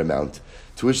entire amount.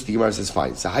 To which the Gemara says,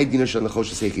 fine. So, Hai Dina Shal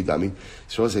Nechoshes Hechidami.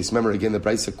 So, remember again, the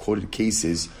Brisa quoted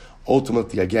cases,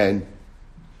 ultimately again,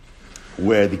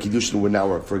 where the Kiddushin would now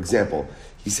work. For example,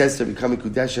 he says to become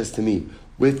Mikudeshes to me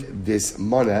with this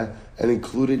mana, and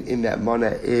included in that mana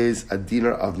is a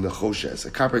dinar of Nechoshes, a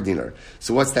copper dinar.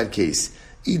 So, what's that case?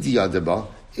 Idi Yadaba,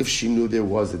 if she knew there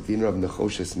was a dinar of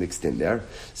Nechoshes mixed in there,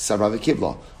 Sarava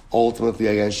Kibla. Ultimately,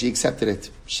 again, she accepted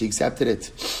it.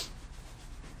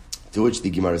 To which the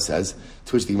Gemara says,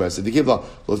 the Kibla,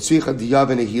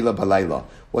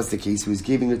 what's the case? He was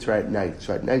giving it to her at night.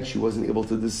 So at night, she wasn't able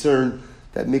to discern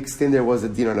that mixed in there was a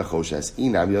dinar Nechoshes.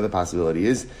 The other possibility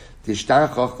is,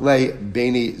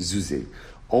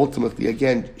 ultimately,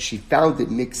 again, she found it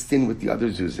mixed in with the other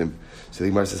zuzim. So the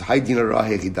Gemara says, "Hi dinara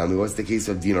hechidami." What's the case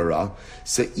of dinara?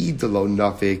 So idalo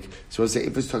nafik. So we'll say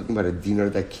if it's talking about a dinar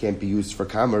that can't be used for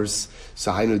commerce,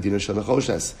 so hainu dinar shel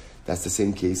nechoshes. That's the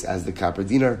same case as the copper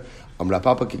dinar. Amra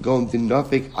papa kigon din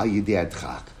nafik ayidei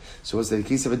adchak. So what's the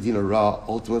case of a dinara?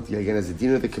 Ultimately, again, as a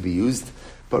dinar that could be used,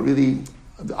 but really,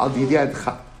 al yidei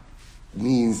adchak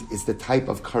means it's the type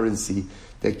of currency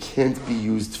that can't be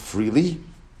used freely.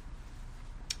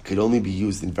 Could only be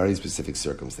used in very specific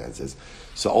circumstances.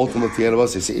 So ultimately,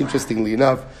 interestingly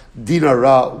enough,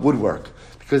 dinara would work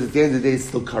because at the end of the day, it's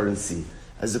still currency,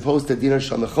 as opposed to dinar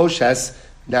shel nechoshes.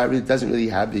 That really doesn't really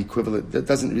have the equivalent. That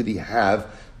doesn't really have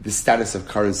the status of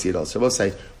currency at all. So I will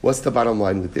say, what's the bottom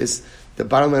line with this? The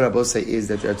bottom line I will say is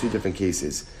that there are two different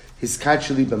cases: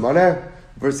 hiskachli b'mana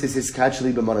versus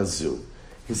hiskachli b'mana zu.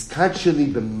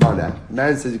 Hiskachli b'mana,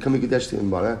 man says you come mikudesh to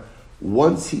b'mana.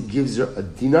 Once he gives her a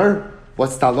dinar,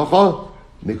 what's the halacha?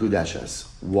 Mikudeshes.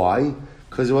 Why?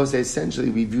 Because it was essentially,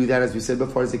 we view that, as we said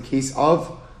before, as a case of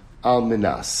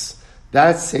al-minas.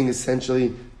 That's saying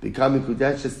essentially, become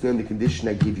mikudeshes to the condition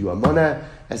I give you a mana.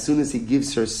 As soon as he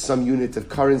gives her some unit of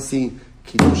currency,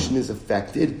 Kiddushin is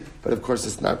affected, but of course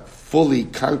it's not fully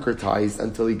concretized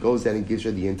until he goes in and gives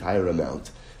her the entire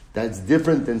amount. That's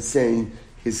different than saying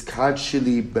his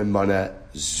kachili b'mana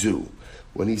zu.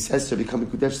 When he says to become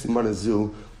mikudeshes b'mana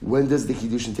zu, when does the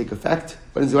Kiddushin take effect?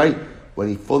 When is it right? When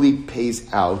he fully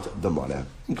pays out the money.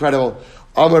 Incredible.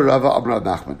 Amar Rava, Amar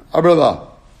Nachman. Amar Rava.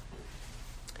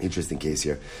 Interesting case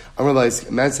here. Amar Rava,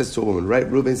 a man says to a woman, right?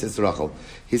 Reuben says to Rachel,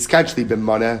 hiskachli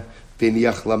b'mana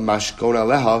v'niach lamashkon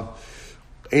aleha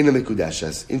eina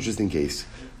mikudeshes. Interesting case.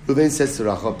 Reuben says to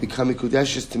Rachel, become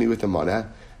mikudeshes to me with the money. And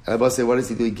I will say, what does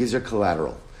he do? He gives her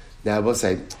collateral. Now I will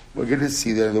say, we're going to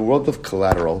see that in the world of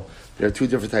collateral, there are two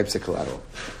different types of collateral.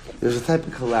 There's a type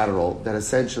of collateral that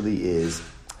essentially is,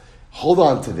 hold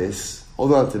on to this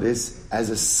as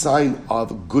a sign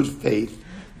of good faith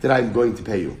that I'm going to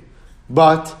pay you.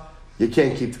 But you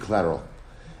can't keep the collateral.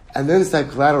 And then it's that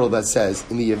collateral that says,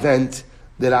 in the event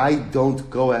that I don't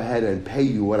go ahead and pay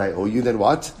you what I owe you, then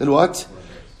what?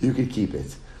 You can keep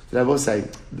it. Then I will say,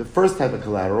 the first type of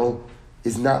collateral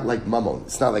is not like mammon.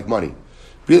 It's not like money.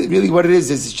 Really what it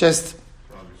is it's just,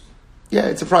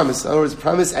 it's a promise. In other words,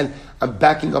 promise, and I'm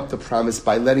backing up the promise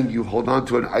by letting you hold on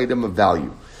to an item of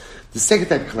value. The second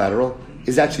type of collateral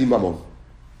is actually mammon.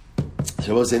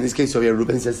 So I will say, in this case over here,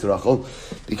 Reuben says to Rachel,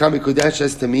 become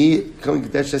mikudeshes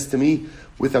to me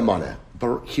with a mana.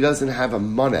 But he doesn't have a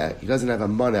mana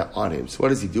on him. So what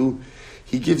does he do?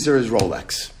 He gives her his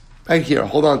Rolex. Right here,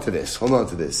 hold on to this.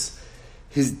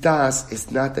 His das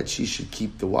is not that she should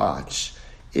keep the watch.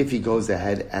 If he goes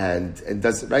ahead and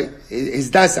does it, right? His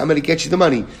das, I'm going to get you the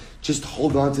money. Just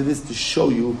hold on to this to show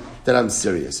you that I'm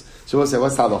serious. So we'll say,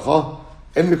 what's the halacha?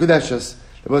 En mikudeshes.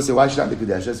 We'll say, why should not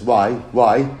mikudeshes?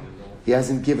 Why? He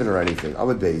hasn't given her anything. I'm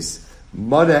a base.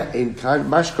 Mana in kan,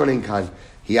 mashkon in kan.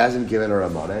 He hasn't given her a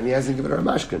mana, and he hasn't given her a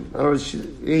mashkon. In other words,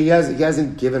 he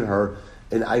hasn't given her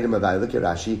an item of value. Look at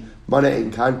Rashi. Mana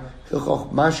in kan,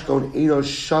 mashkon ino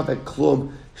shavet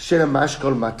klum, shena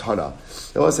mashkon matana.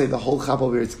 I will say the whole chap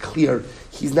over here, it's clear,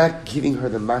 he's not giving her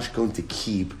the mashkon to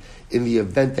keep in the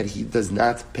event that he does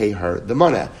not pay her the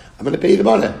money. I'm going to pay the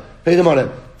money.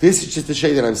 This is just to show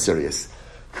you that I'm serious.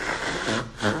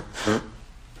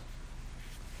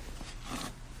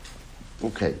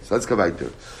 Okay, so let's go back to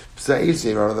it. So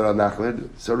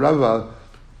Rava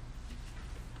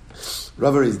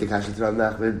is the kasha to Rav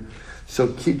Nachman. So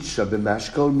kidsha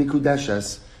b'mashkon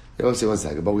mikudeshes. They will say 1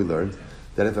 second, but we learned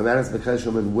that if a man has mekadesh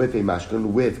woman with a mashkon,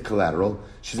 with collateral,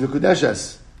 she's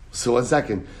mikudeshes. So 1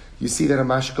 second, you see that a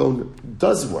mashkon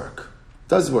does work.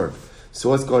 So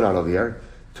what's going on over here?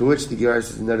 To which the Gemara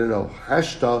says, no.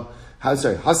 Hasam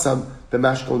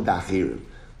b'mashkon dachirim.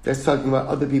 That's talking about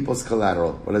other people's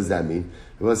collateral. What does that mean?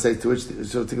 We want to say to which,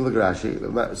 so take a look at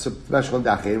Rashi. So mashkon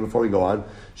dachirim, before we go on,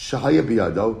 shahaya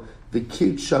biyado, the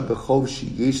kidsha bechov she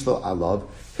yeshlo alav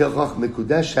hilchach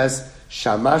mikudeshes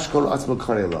shamashkon atzmo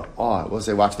karela. Oh, we'll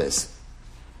say, watch this.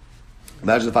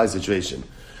 Imagine the following situation,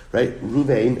 right?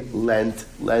 Ruvain lent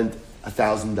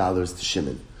 $1,000 to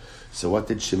Shimon. So what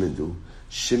did Shimon do?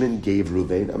 Shimon gave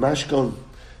Ruvain a mashkon.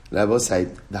 And I will say,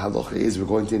 the halacha is, we're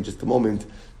going to in just a moment,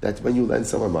 that when you lend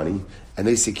someone money and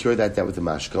they secure that debt with the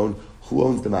mashkon, who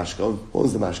owns the mashkon? Who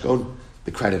owns the mashkon?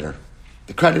 The creditor.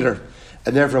 The creditor.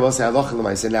 And therefore, I will say, halacha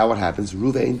l'maaseh, now what happens?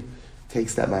 Ruvain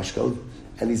takes that mashkon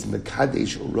and he's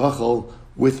mekadesh Rachel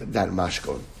with that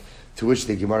mashkon. To which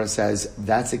the Gemara says,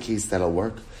 that's a case that'll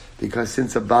work, because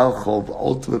since a Baal Chov,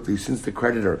 ultimately, since the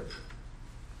creditor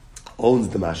owns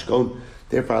the mashkon,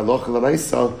 therefore, halacha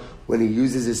l'maaseh, when he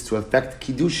uses this to affect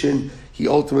Kiddushin, he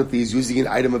ultimately is using an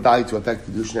item of value to affect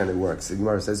Kiddushin, and it works. The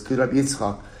Gemara says, Rabbi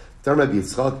Yitzchak, Rabbi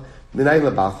Yitzchak,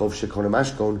 Minayim Bachov Shekona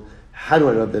Mashkon. How do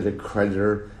I know that a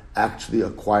creditor actually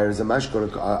acquires a mashkon,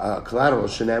 a collateral?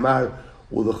 Shenemar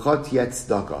ulechot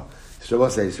yetzdaka. So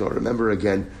remember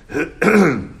again,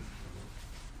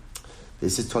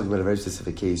 this is talking about a very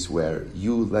specific case where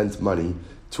you lent money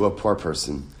to a poor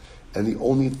person, and the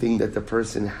only thing that the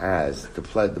person has to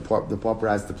pledge, the pauper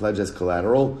has to pledge as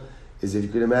collateral, is, if you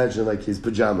can imagine, like his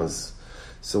pajamas.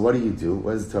 So what do?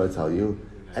 What does the Torah tell you?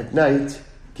 At night,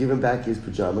 give him back his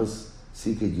pajamas so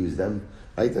you could use them,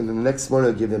 right? And then the next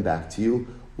morning, I'll give them back to you.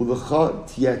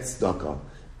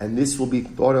 And this will be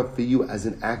thought of for you as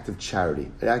an act of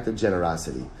charity, an act of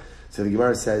generosity. So the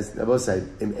Gemara says, the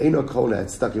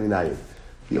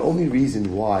only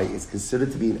reason why it's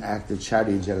considered to be an act of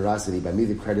charity and generosity by me,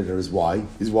 the creditor, is why?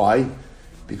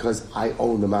 Because I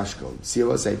own the mashkon. See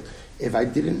what I say? If I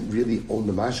didn't really own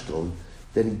the mashkon,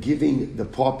 then giving the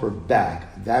pauper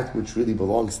back that which really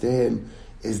belongs to him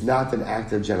is not an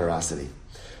act of generosity.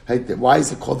 Right? Why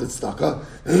is it called tzedakah?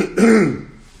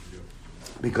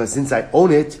 Because since I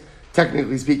own it,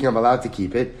 technically speaking, I'm allowed to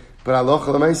keep it. But halacha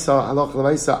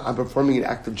l'maaseh, I'm performing an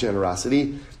act of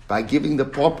generosity by giving the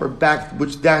pauper back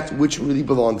that which really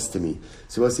belongs to me.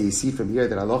 So you see from here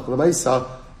that halacha l'maaseh,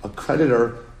 a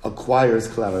creditor acquires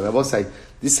collateral. I will say,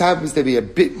 this happens to be a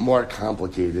bit more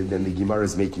complicated than the Gemara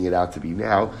is making it out to be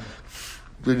now.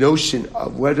 The notion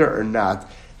of whether or not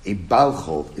a Baal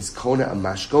Chov is kona a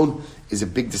mashkon is a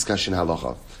big discussion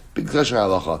halacha.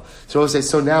 So I'll say,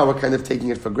 so now we're kind of taking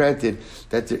it for granted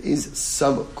that there is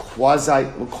some quasi,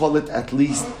 we'll call it at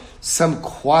least some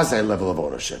quasi level of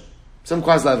ownership.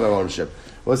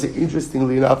 We'll say,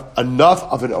 interestingly enough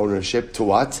of an ownership to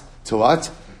what? To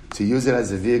use it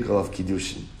as a vehicle of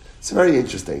Kiddushin. It's very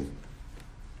interesting.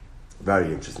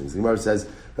 Very interesting. The Gemara says,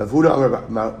 Rav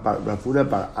Huna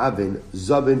bar Avin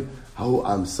Zobin Hahu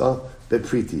Amsa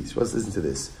Bepriti. So let's listen to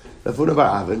this. Rav Huna bar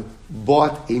Avin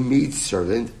bought a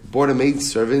maidservant for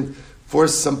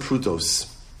some prutos.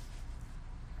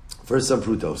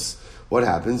 What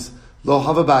happens? Lo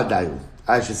hava ba'adayu.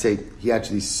 I should say, he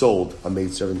actually sold a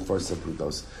maidservant for some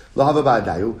prutos. Lo hava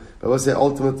ba'adayu. But we'll say,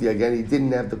 ultimately, again, he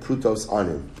didn't have the prutos on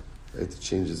him. Right? It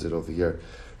changes it over here.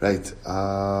 Right?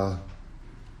 So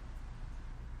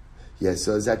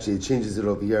it changes it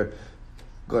over here.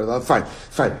 Fine.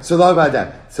 So lo hava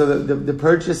ba'adayu. So the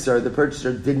purchaser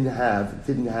didn't have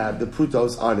the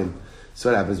prutos on him. So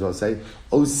what happens? We'll say,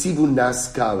 Osivu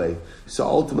naskale. So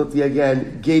ultimately,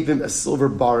 again, gave him a silver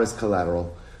bar as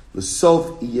collateral.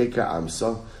 L'sof iyeka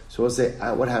amsa. So we'll say,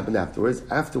 what happened afterwards?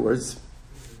 Afterwards,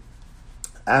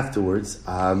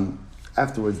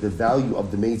 the value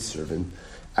of the maidservant.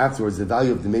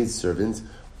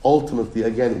 Ultimately,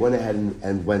 again, went ahead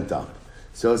and went up.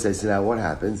 So we'll say, so now what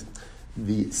happens?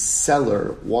 The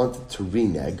seller wanted to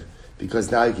renege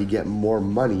because now he could get more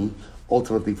money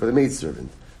ultimately for the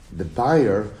maidservant. The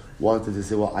buyer wanted to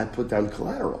say, well, I put down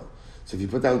collateral. So if you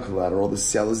put down collateral, the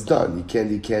sale is done. You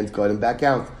can't go ahead and back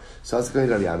out. So let's go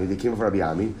to Rabbi Yomi. They came from Rabbi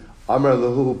Yomi. Amar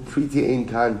lahu priti ein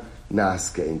kan,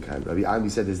 naska ein kan. Rabbi Yomi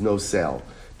said there's no sale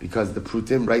because the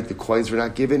prutim, right, the coins were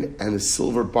not given, and the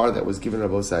silver bar that was given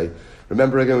Rabbi Osai.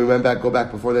 Remember again, go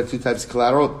back before that, two types of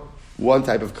collateral. One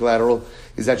type of collateral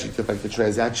is actually to affect the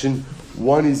transaction.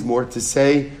 One is more to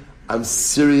say, I'm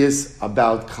serious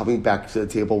about coming back to the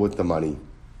table with the money.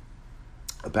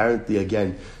 Apparently,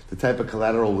 again, the type of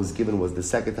collateral was given was the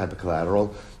second type of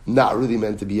collateral, not really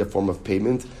meant to be a form of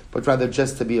payment, but rather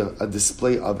just to be a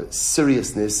display of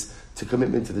seriousness to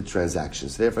commitment to the transaction.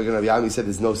 So therefore, Rabbi Yomi said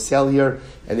there's no sale here,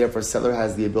 and therefore seller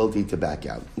has the ability to back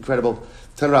out. Incredible.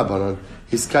 Tan Rabbanan,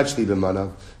 his kachli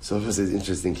b'mana. So it was an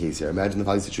interesting case here. Imagine the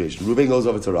following situation. Reuven goes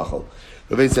over to Rachel.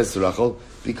 Reuven says to Rachel,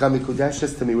 become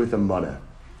mikudeshes to me with a mana.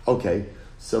 Okay,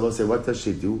 so they'll say, what does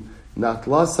she do? She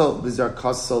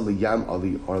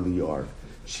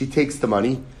takes the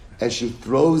money and she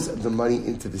throws the money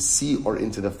into the sea or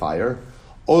into the fire,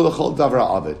 or the chol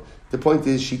davra avid. The point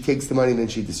is, she takes the money and then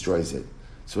she destroys it.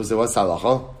 So what's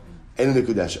halacha? And the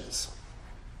Kudeshes.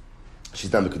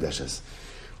 She's not the Kudeshes.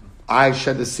 I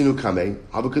shed the sinu kame,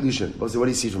 have a Kiddushin. What do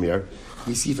you see from here?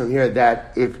 You see from here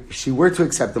that if she were to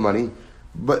accept the money,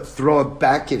 but throw it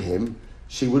back at him,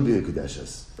 she would be the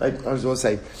Kudeshes. Right? I was going to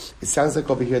say, it sounds like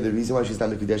over here the reason why she's not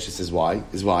the Kudeshes is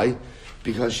why?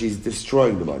 Because she's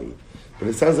destroying the money. But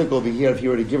it sounds like over here, if he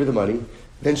were to give her the money,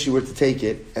 then she were to take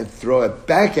it and throw it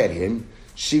back at him,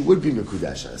 she would be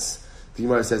Mekudeshes. The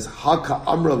Gemara says, Ha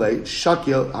ka'amrale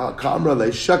shakil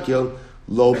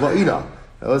lo ba'ina.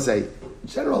 I will say, in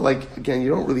general, like, again, you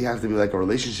don't really have to be like a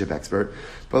relationship expert,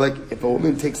 but like, if a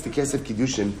woman takes the kesef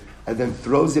kiddushin and then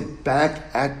throws it back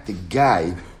at the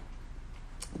guy,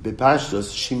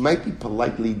 bepashtos, she might be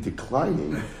politely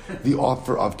declining the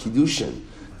offer of kiddushin.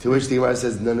 To which the Gemara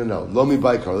says, no, lo mi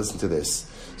bai kar, listen to this.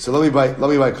 So lo mi bai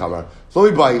kamar, lo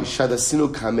mi bai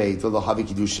shadasinu kamei to lo havi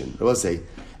kiddushin. I will say,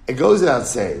 it goes without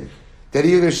saying that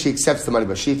either she accepts the money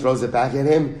but she throws it back at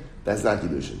him, that's not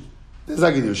kiddushin. That's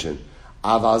not kiddushin.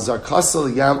 Aval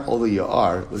zarkasal yam olu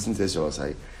ya'ar, listen to this, I will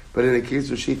say. But in a case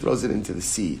where she throws it into the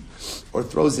sea, or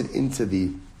throws it into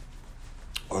the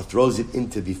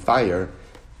fire,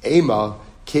 ema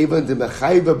kevan de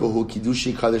mechayva behu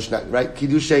kiddushi kadosh, right?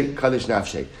 Kiddushay kadosh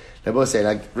nafshay. Now both say,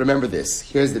 like, remember this.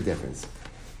 Here's the difference.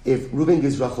 If Reuben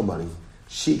gives Rachel money,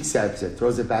 she accepts it,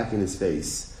 throws it back in his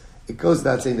face. It goes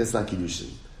without saying that's not kiddushin.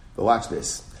 But watch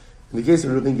this. In the case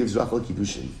where Reuben gives Rachel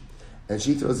kiddushin, and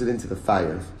she throws it into the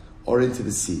fire or into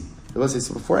the sea, they both say,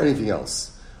 so before anything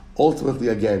else, ultimately,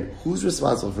 again, who's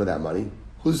responsible for that money?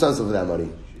 Who's responsible for that money?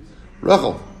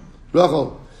 Rachel.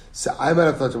 So I might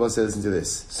have thought Rabbi said, listen to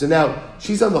this. So now,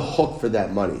 she's on the hook for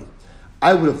that money.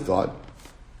 I would have thought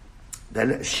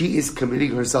that she is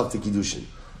committing herself to Kiddushin.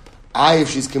 If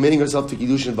she's committing herself to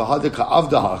Kiddushin,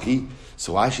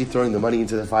 so why is she throwing the money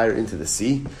into the fire, into the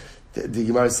sea? The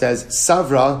Gemara says,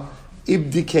 Savra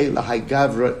ibdike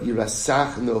lahaygavra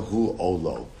irasach nohu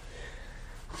olo.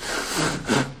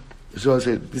 So I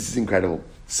said, this is incredible.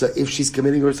 So if she's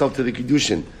committing herself to the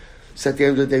Kiddushin, so at the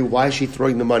end of the day, why is she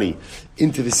throwing the money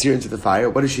into the seer, into the fire?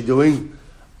 What is she doing?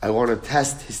 I want to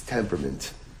test his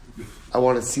temperament. I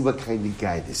want to see what kind of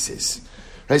guy this is.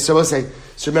 Right? So I'll say,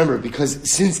 so remember, because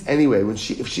since anyway,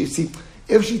 if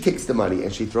she takes the money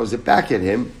and she throws it back at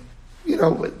him,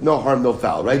 no harm, no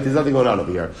foul, right? There's nothing going on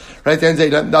over here. Right? Then say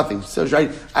nothing. So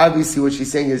right, obviously what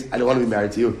she's saying is, I don't want to be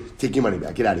married to you, take your money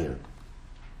back, get out of here.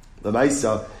 The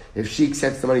Maisa, if she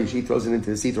accepts the money, she throws it into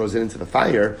the sea, throws it into the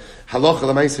fire, halacha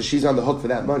l'maisa, she's on the hook for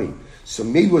that money. So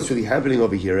maybe what's really happening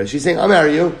over here is she's saying, I'll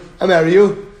marry you.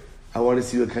 I want to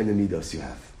see what kind of midos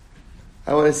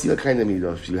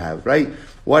you have. Right?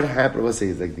 What happened, let's say,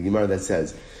 is like the Gemara that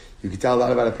says, you can tell a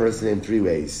lot about a person in three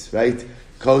ways, right?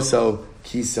 Koso,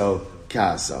 kiso,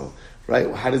 kaso.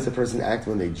 Right? How does a person act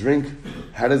when they drink?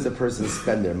 How does a person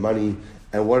spend their money?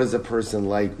 And what is a person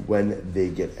like when they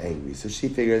get angry? So she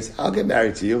figures, I'll get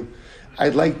married to you.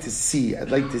 I'd like to see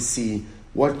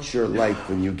what you're like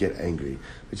when you get angry.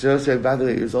 Which also, by the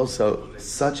way, is also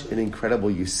such an incredible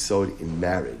yesod in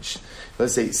marriage.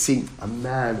 Let's say, a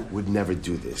man would never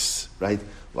do this, right?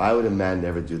 Why would a man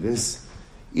never do this?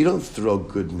 You don't throw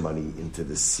good money into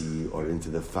the sea or into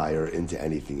the fire, into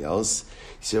anything else.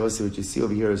 So what you see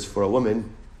over here is for a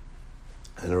woman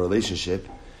in a relationship,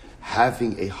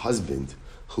 having a husband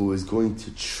who is going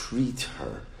to treat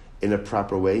her in a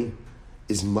proper way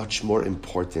is much more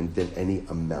important than any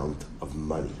amount of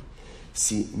money.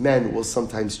 See, men will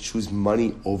sometimes choose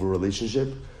money over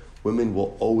relationship. Women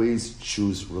will always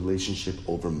choose relationship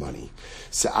over money.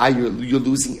 So you're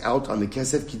losing out on the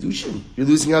kesef kiddushin. You're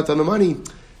losing out on the money.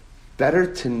 Better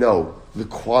to know the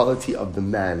quality of the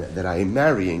man that I am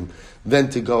marrying than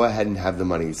to go ahead and have the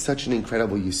money. It's such an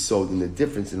incredible yesod in the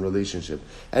difference in relationship.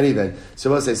 And even,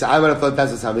 so I'll say, I would have thought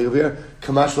that's what's happening over here.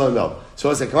 Kamash lo, no. So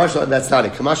I'll say, Kamash lo, that's not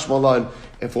it. Kamash lo,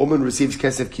 if a woman receives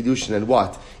kesef kiddushin and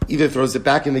what? Either throws it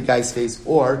back in the guy's face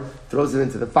or throws it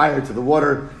into the fire, to the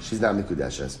water, she's not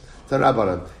mikudeshes. So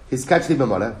Rabbanan, his kachli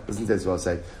b'mana, listen to this what I'll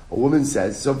say. A woman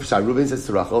says, Reuben says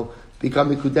to Rachel,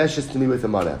 become mikudeshes to me with a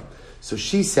mana. So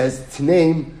she says,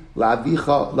 Tneim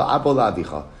la'avicha, la'abo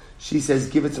la'avicha. She says,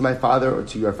 give it to my father or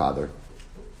to your father.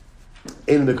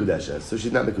 Ein mekudeshes. So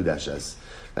she's not mekudeshes.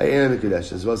 Ein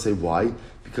mekudeshes. We'll say why?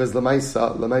 Because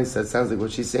Lamaisa, it sounds like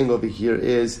what she's saying over here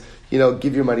is,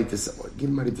 give your money to someone. Give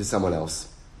money to someone else.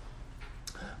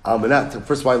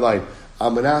 First white line.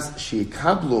 Almanas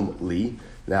sheikablum li.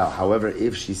 Now, however,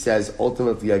 if she says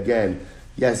ultimately again,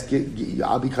 yes,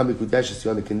 I'll become mekudeshes to you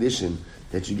on the condition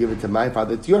that you give it to my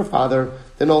father, to your father,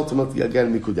 then ultimately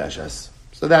again mikudeshes.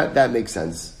 So that makes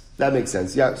sense. That makes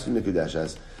sense. Yeah,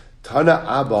 Mikudeshes. Tana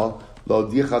Abba lo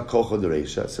dicha kocha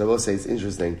dereisha. So I will say it's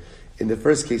interesting. In the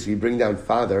first case, we bring down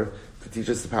father to teach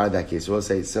us the power of that case. So we'll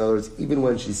say, so in other words, even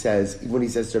when he says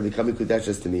to her, become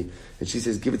Mikudeshes to me, and she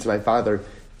says, give it to my father,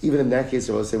 even in that case,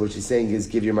 I will say what she's saying is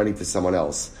give your money to someone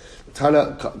else.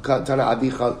 Tana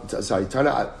abicha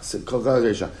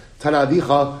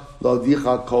lo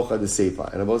dicha kocha de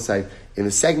seifa. And I will say, in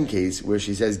the second case, where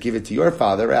she says, give it to your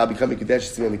father, I'll become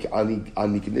Mikudeshes to me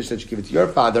on the condition that you give it to your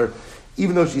father,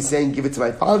 even though she's saying, give it to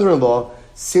my father-in-law,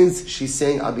 since she's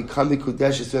saying, I'll become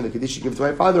Mikudeshes to me on the condition, give it to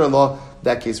my father-in-law,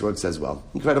 that case works as well.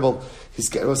 Incredible.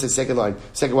 I will say second one line.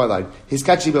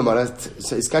 Hiskachi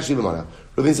b'mana.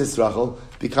 Reuven says to Rachel,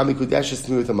 become Mikudeshes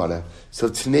to me with the mana. So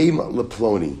Tneim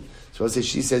leploni. So I'll say,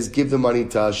 she says, give the money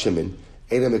to Shimon.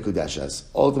 Eina Mikudeshes.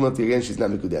 Ultimately, again, she's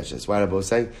not Mikudeshes. Why did I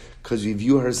say? Because we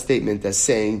view her statement as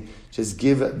saying, just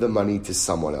give the money to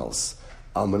someone else.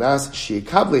 Almanas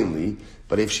sheikablinli.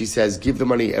 But if she says, give the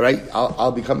money, right,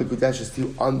 I'll become Mikudeshes to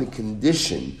you on the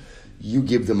condition you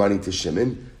give the money to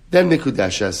Shimon, then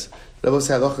Mikudeshes. Rabbi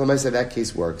said, that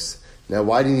case works. Now,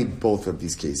 why do you need both of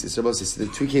these cases? Rabbi says, the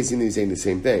two cases are saying the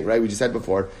same thing, right? We just said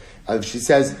before, if he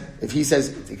says,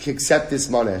 accept this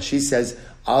money, she says,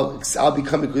 I'll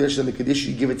become Mikudeshes on the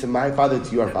condition you give it to my father,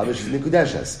 to your father, she's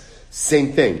Mikudeshes.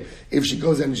 Same thing. If she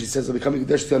goes in and she says, I'll become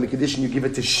Mikudeshes to you on the condition you give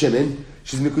it to Shimon,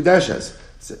 she's Mikudeshes.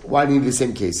 So why do you need the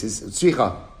same cases?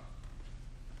 Tzricha.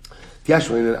 If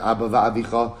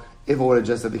it were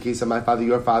just the case of my father,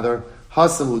 your father,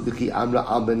 Hasamu Diki Amra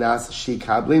Al Benas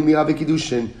Shikablim Miabe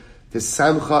Kiddushin, the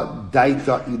Samcha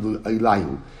Daita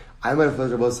Ilahu. I might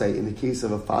have say, in the case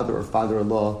of a father or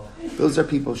father-in-law, those are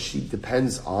people she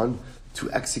depends on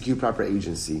to execute proper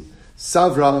agency.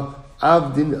 Savra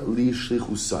Avdin Li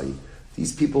Shlichusai.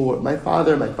 These people, my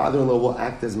father-in-law will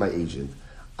act as my agent.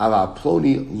 Ava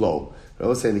Ploni Lo. I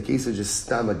will say, in the case of just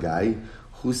stam a guy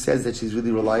who says that she's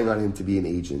really relying on him to be an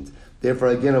agent. Therefore,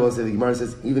 again, I will say, the Gemara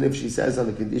says, even if she says on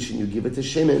the condition you give it to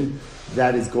Shimon,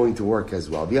 that is going to work as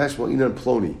well. V'yashmo inan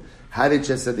ploni. Had it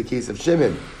just said the case of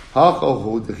Shimon,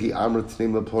 ha'chohu d'chi amr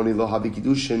t'neim l'ploni lo habi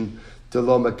kiddushin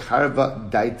d'lo makarva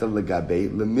daita legabe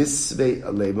lemisve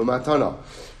alei b'matana.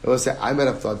 I will say, I might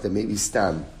have thought that maybe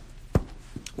stam,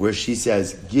 where she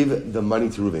says, give the money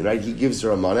to Reuven, right? He gives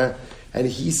her a mana,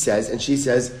 and she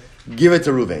says, give it to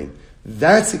Reuven.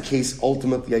 That's a case,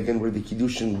 ultimately, again, where the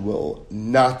Kiddushin will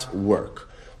not work.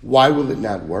 Why will it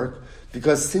not work?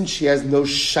 Because since she has no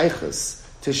shaykhus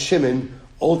to Shimon,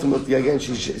 ultimately, again,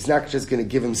 she's not just going to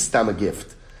give him stam a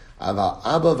gift. But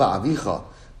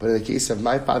in the case of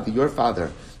my father, your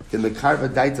father,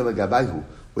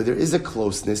 where there is a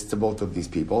closeness to both of these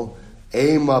people,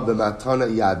 maybe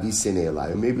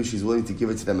she's willing to give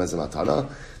it to them as a matana.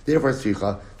 Therefore, I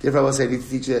will say, I need to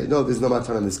teach you, no, there's no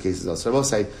matana in this case as well. So I will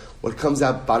say, what comes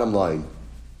out bottom line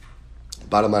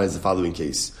is the following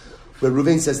case. Where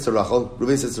Reuven says to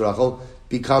Rachel,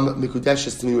 become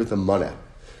Mikudeshes to me with a money.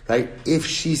 Right? If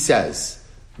she says,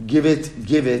 give it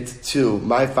to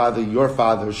my father, your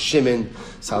father, Shimon,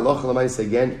 Saloch Lamais,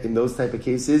 again, in those type of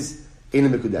cases, in a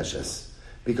Mikudeshes.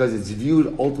 Because it's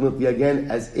viewed ultimately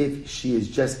again as if she is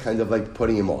just kind of like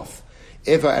putting him off.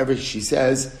 If however she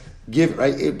says,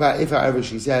 if however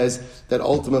she says that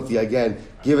ultimately again,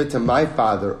 give it to my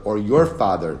father or your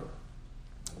father,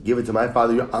 give it to my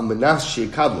father, your amanas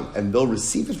sheikablu, and they'll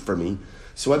receive it from me.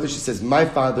 So whether she says my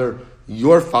father,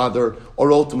 your father,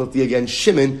 or ultimately again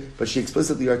Shimon, but she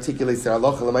explicitly articulates that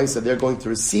Allah Lamaisa, they're going to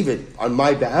receive it on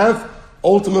my behalf.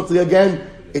 Ultimately again,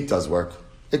 it does work.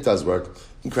 It does work.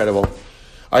 Incredible.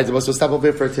 All right, we'll stop over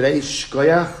here for today.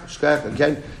 Shkoyach,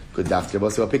 again. Good daf.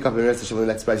 We'll pick up in the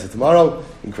next price tomorrow.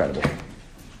 Incredible.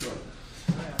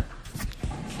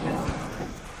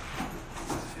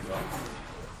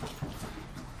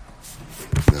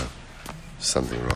 No, something wrong.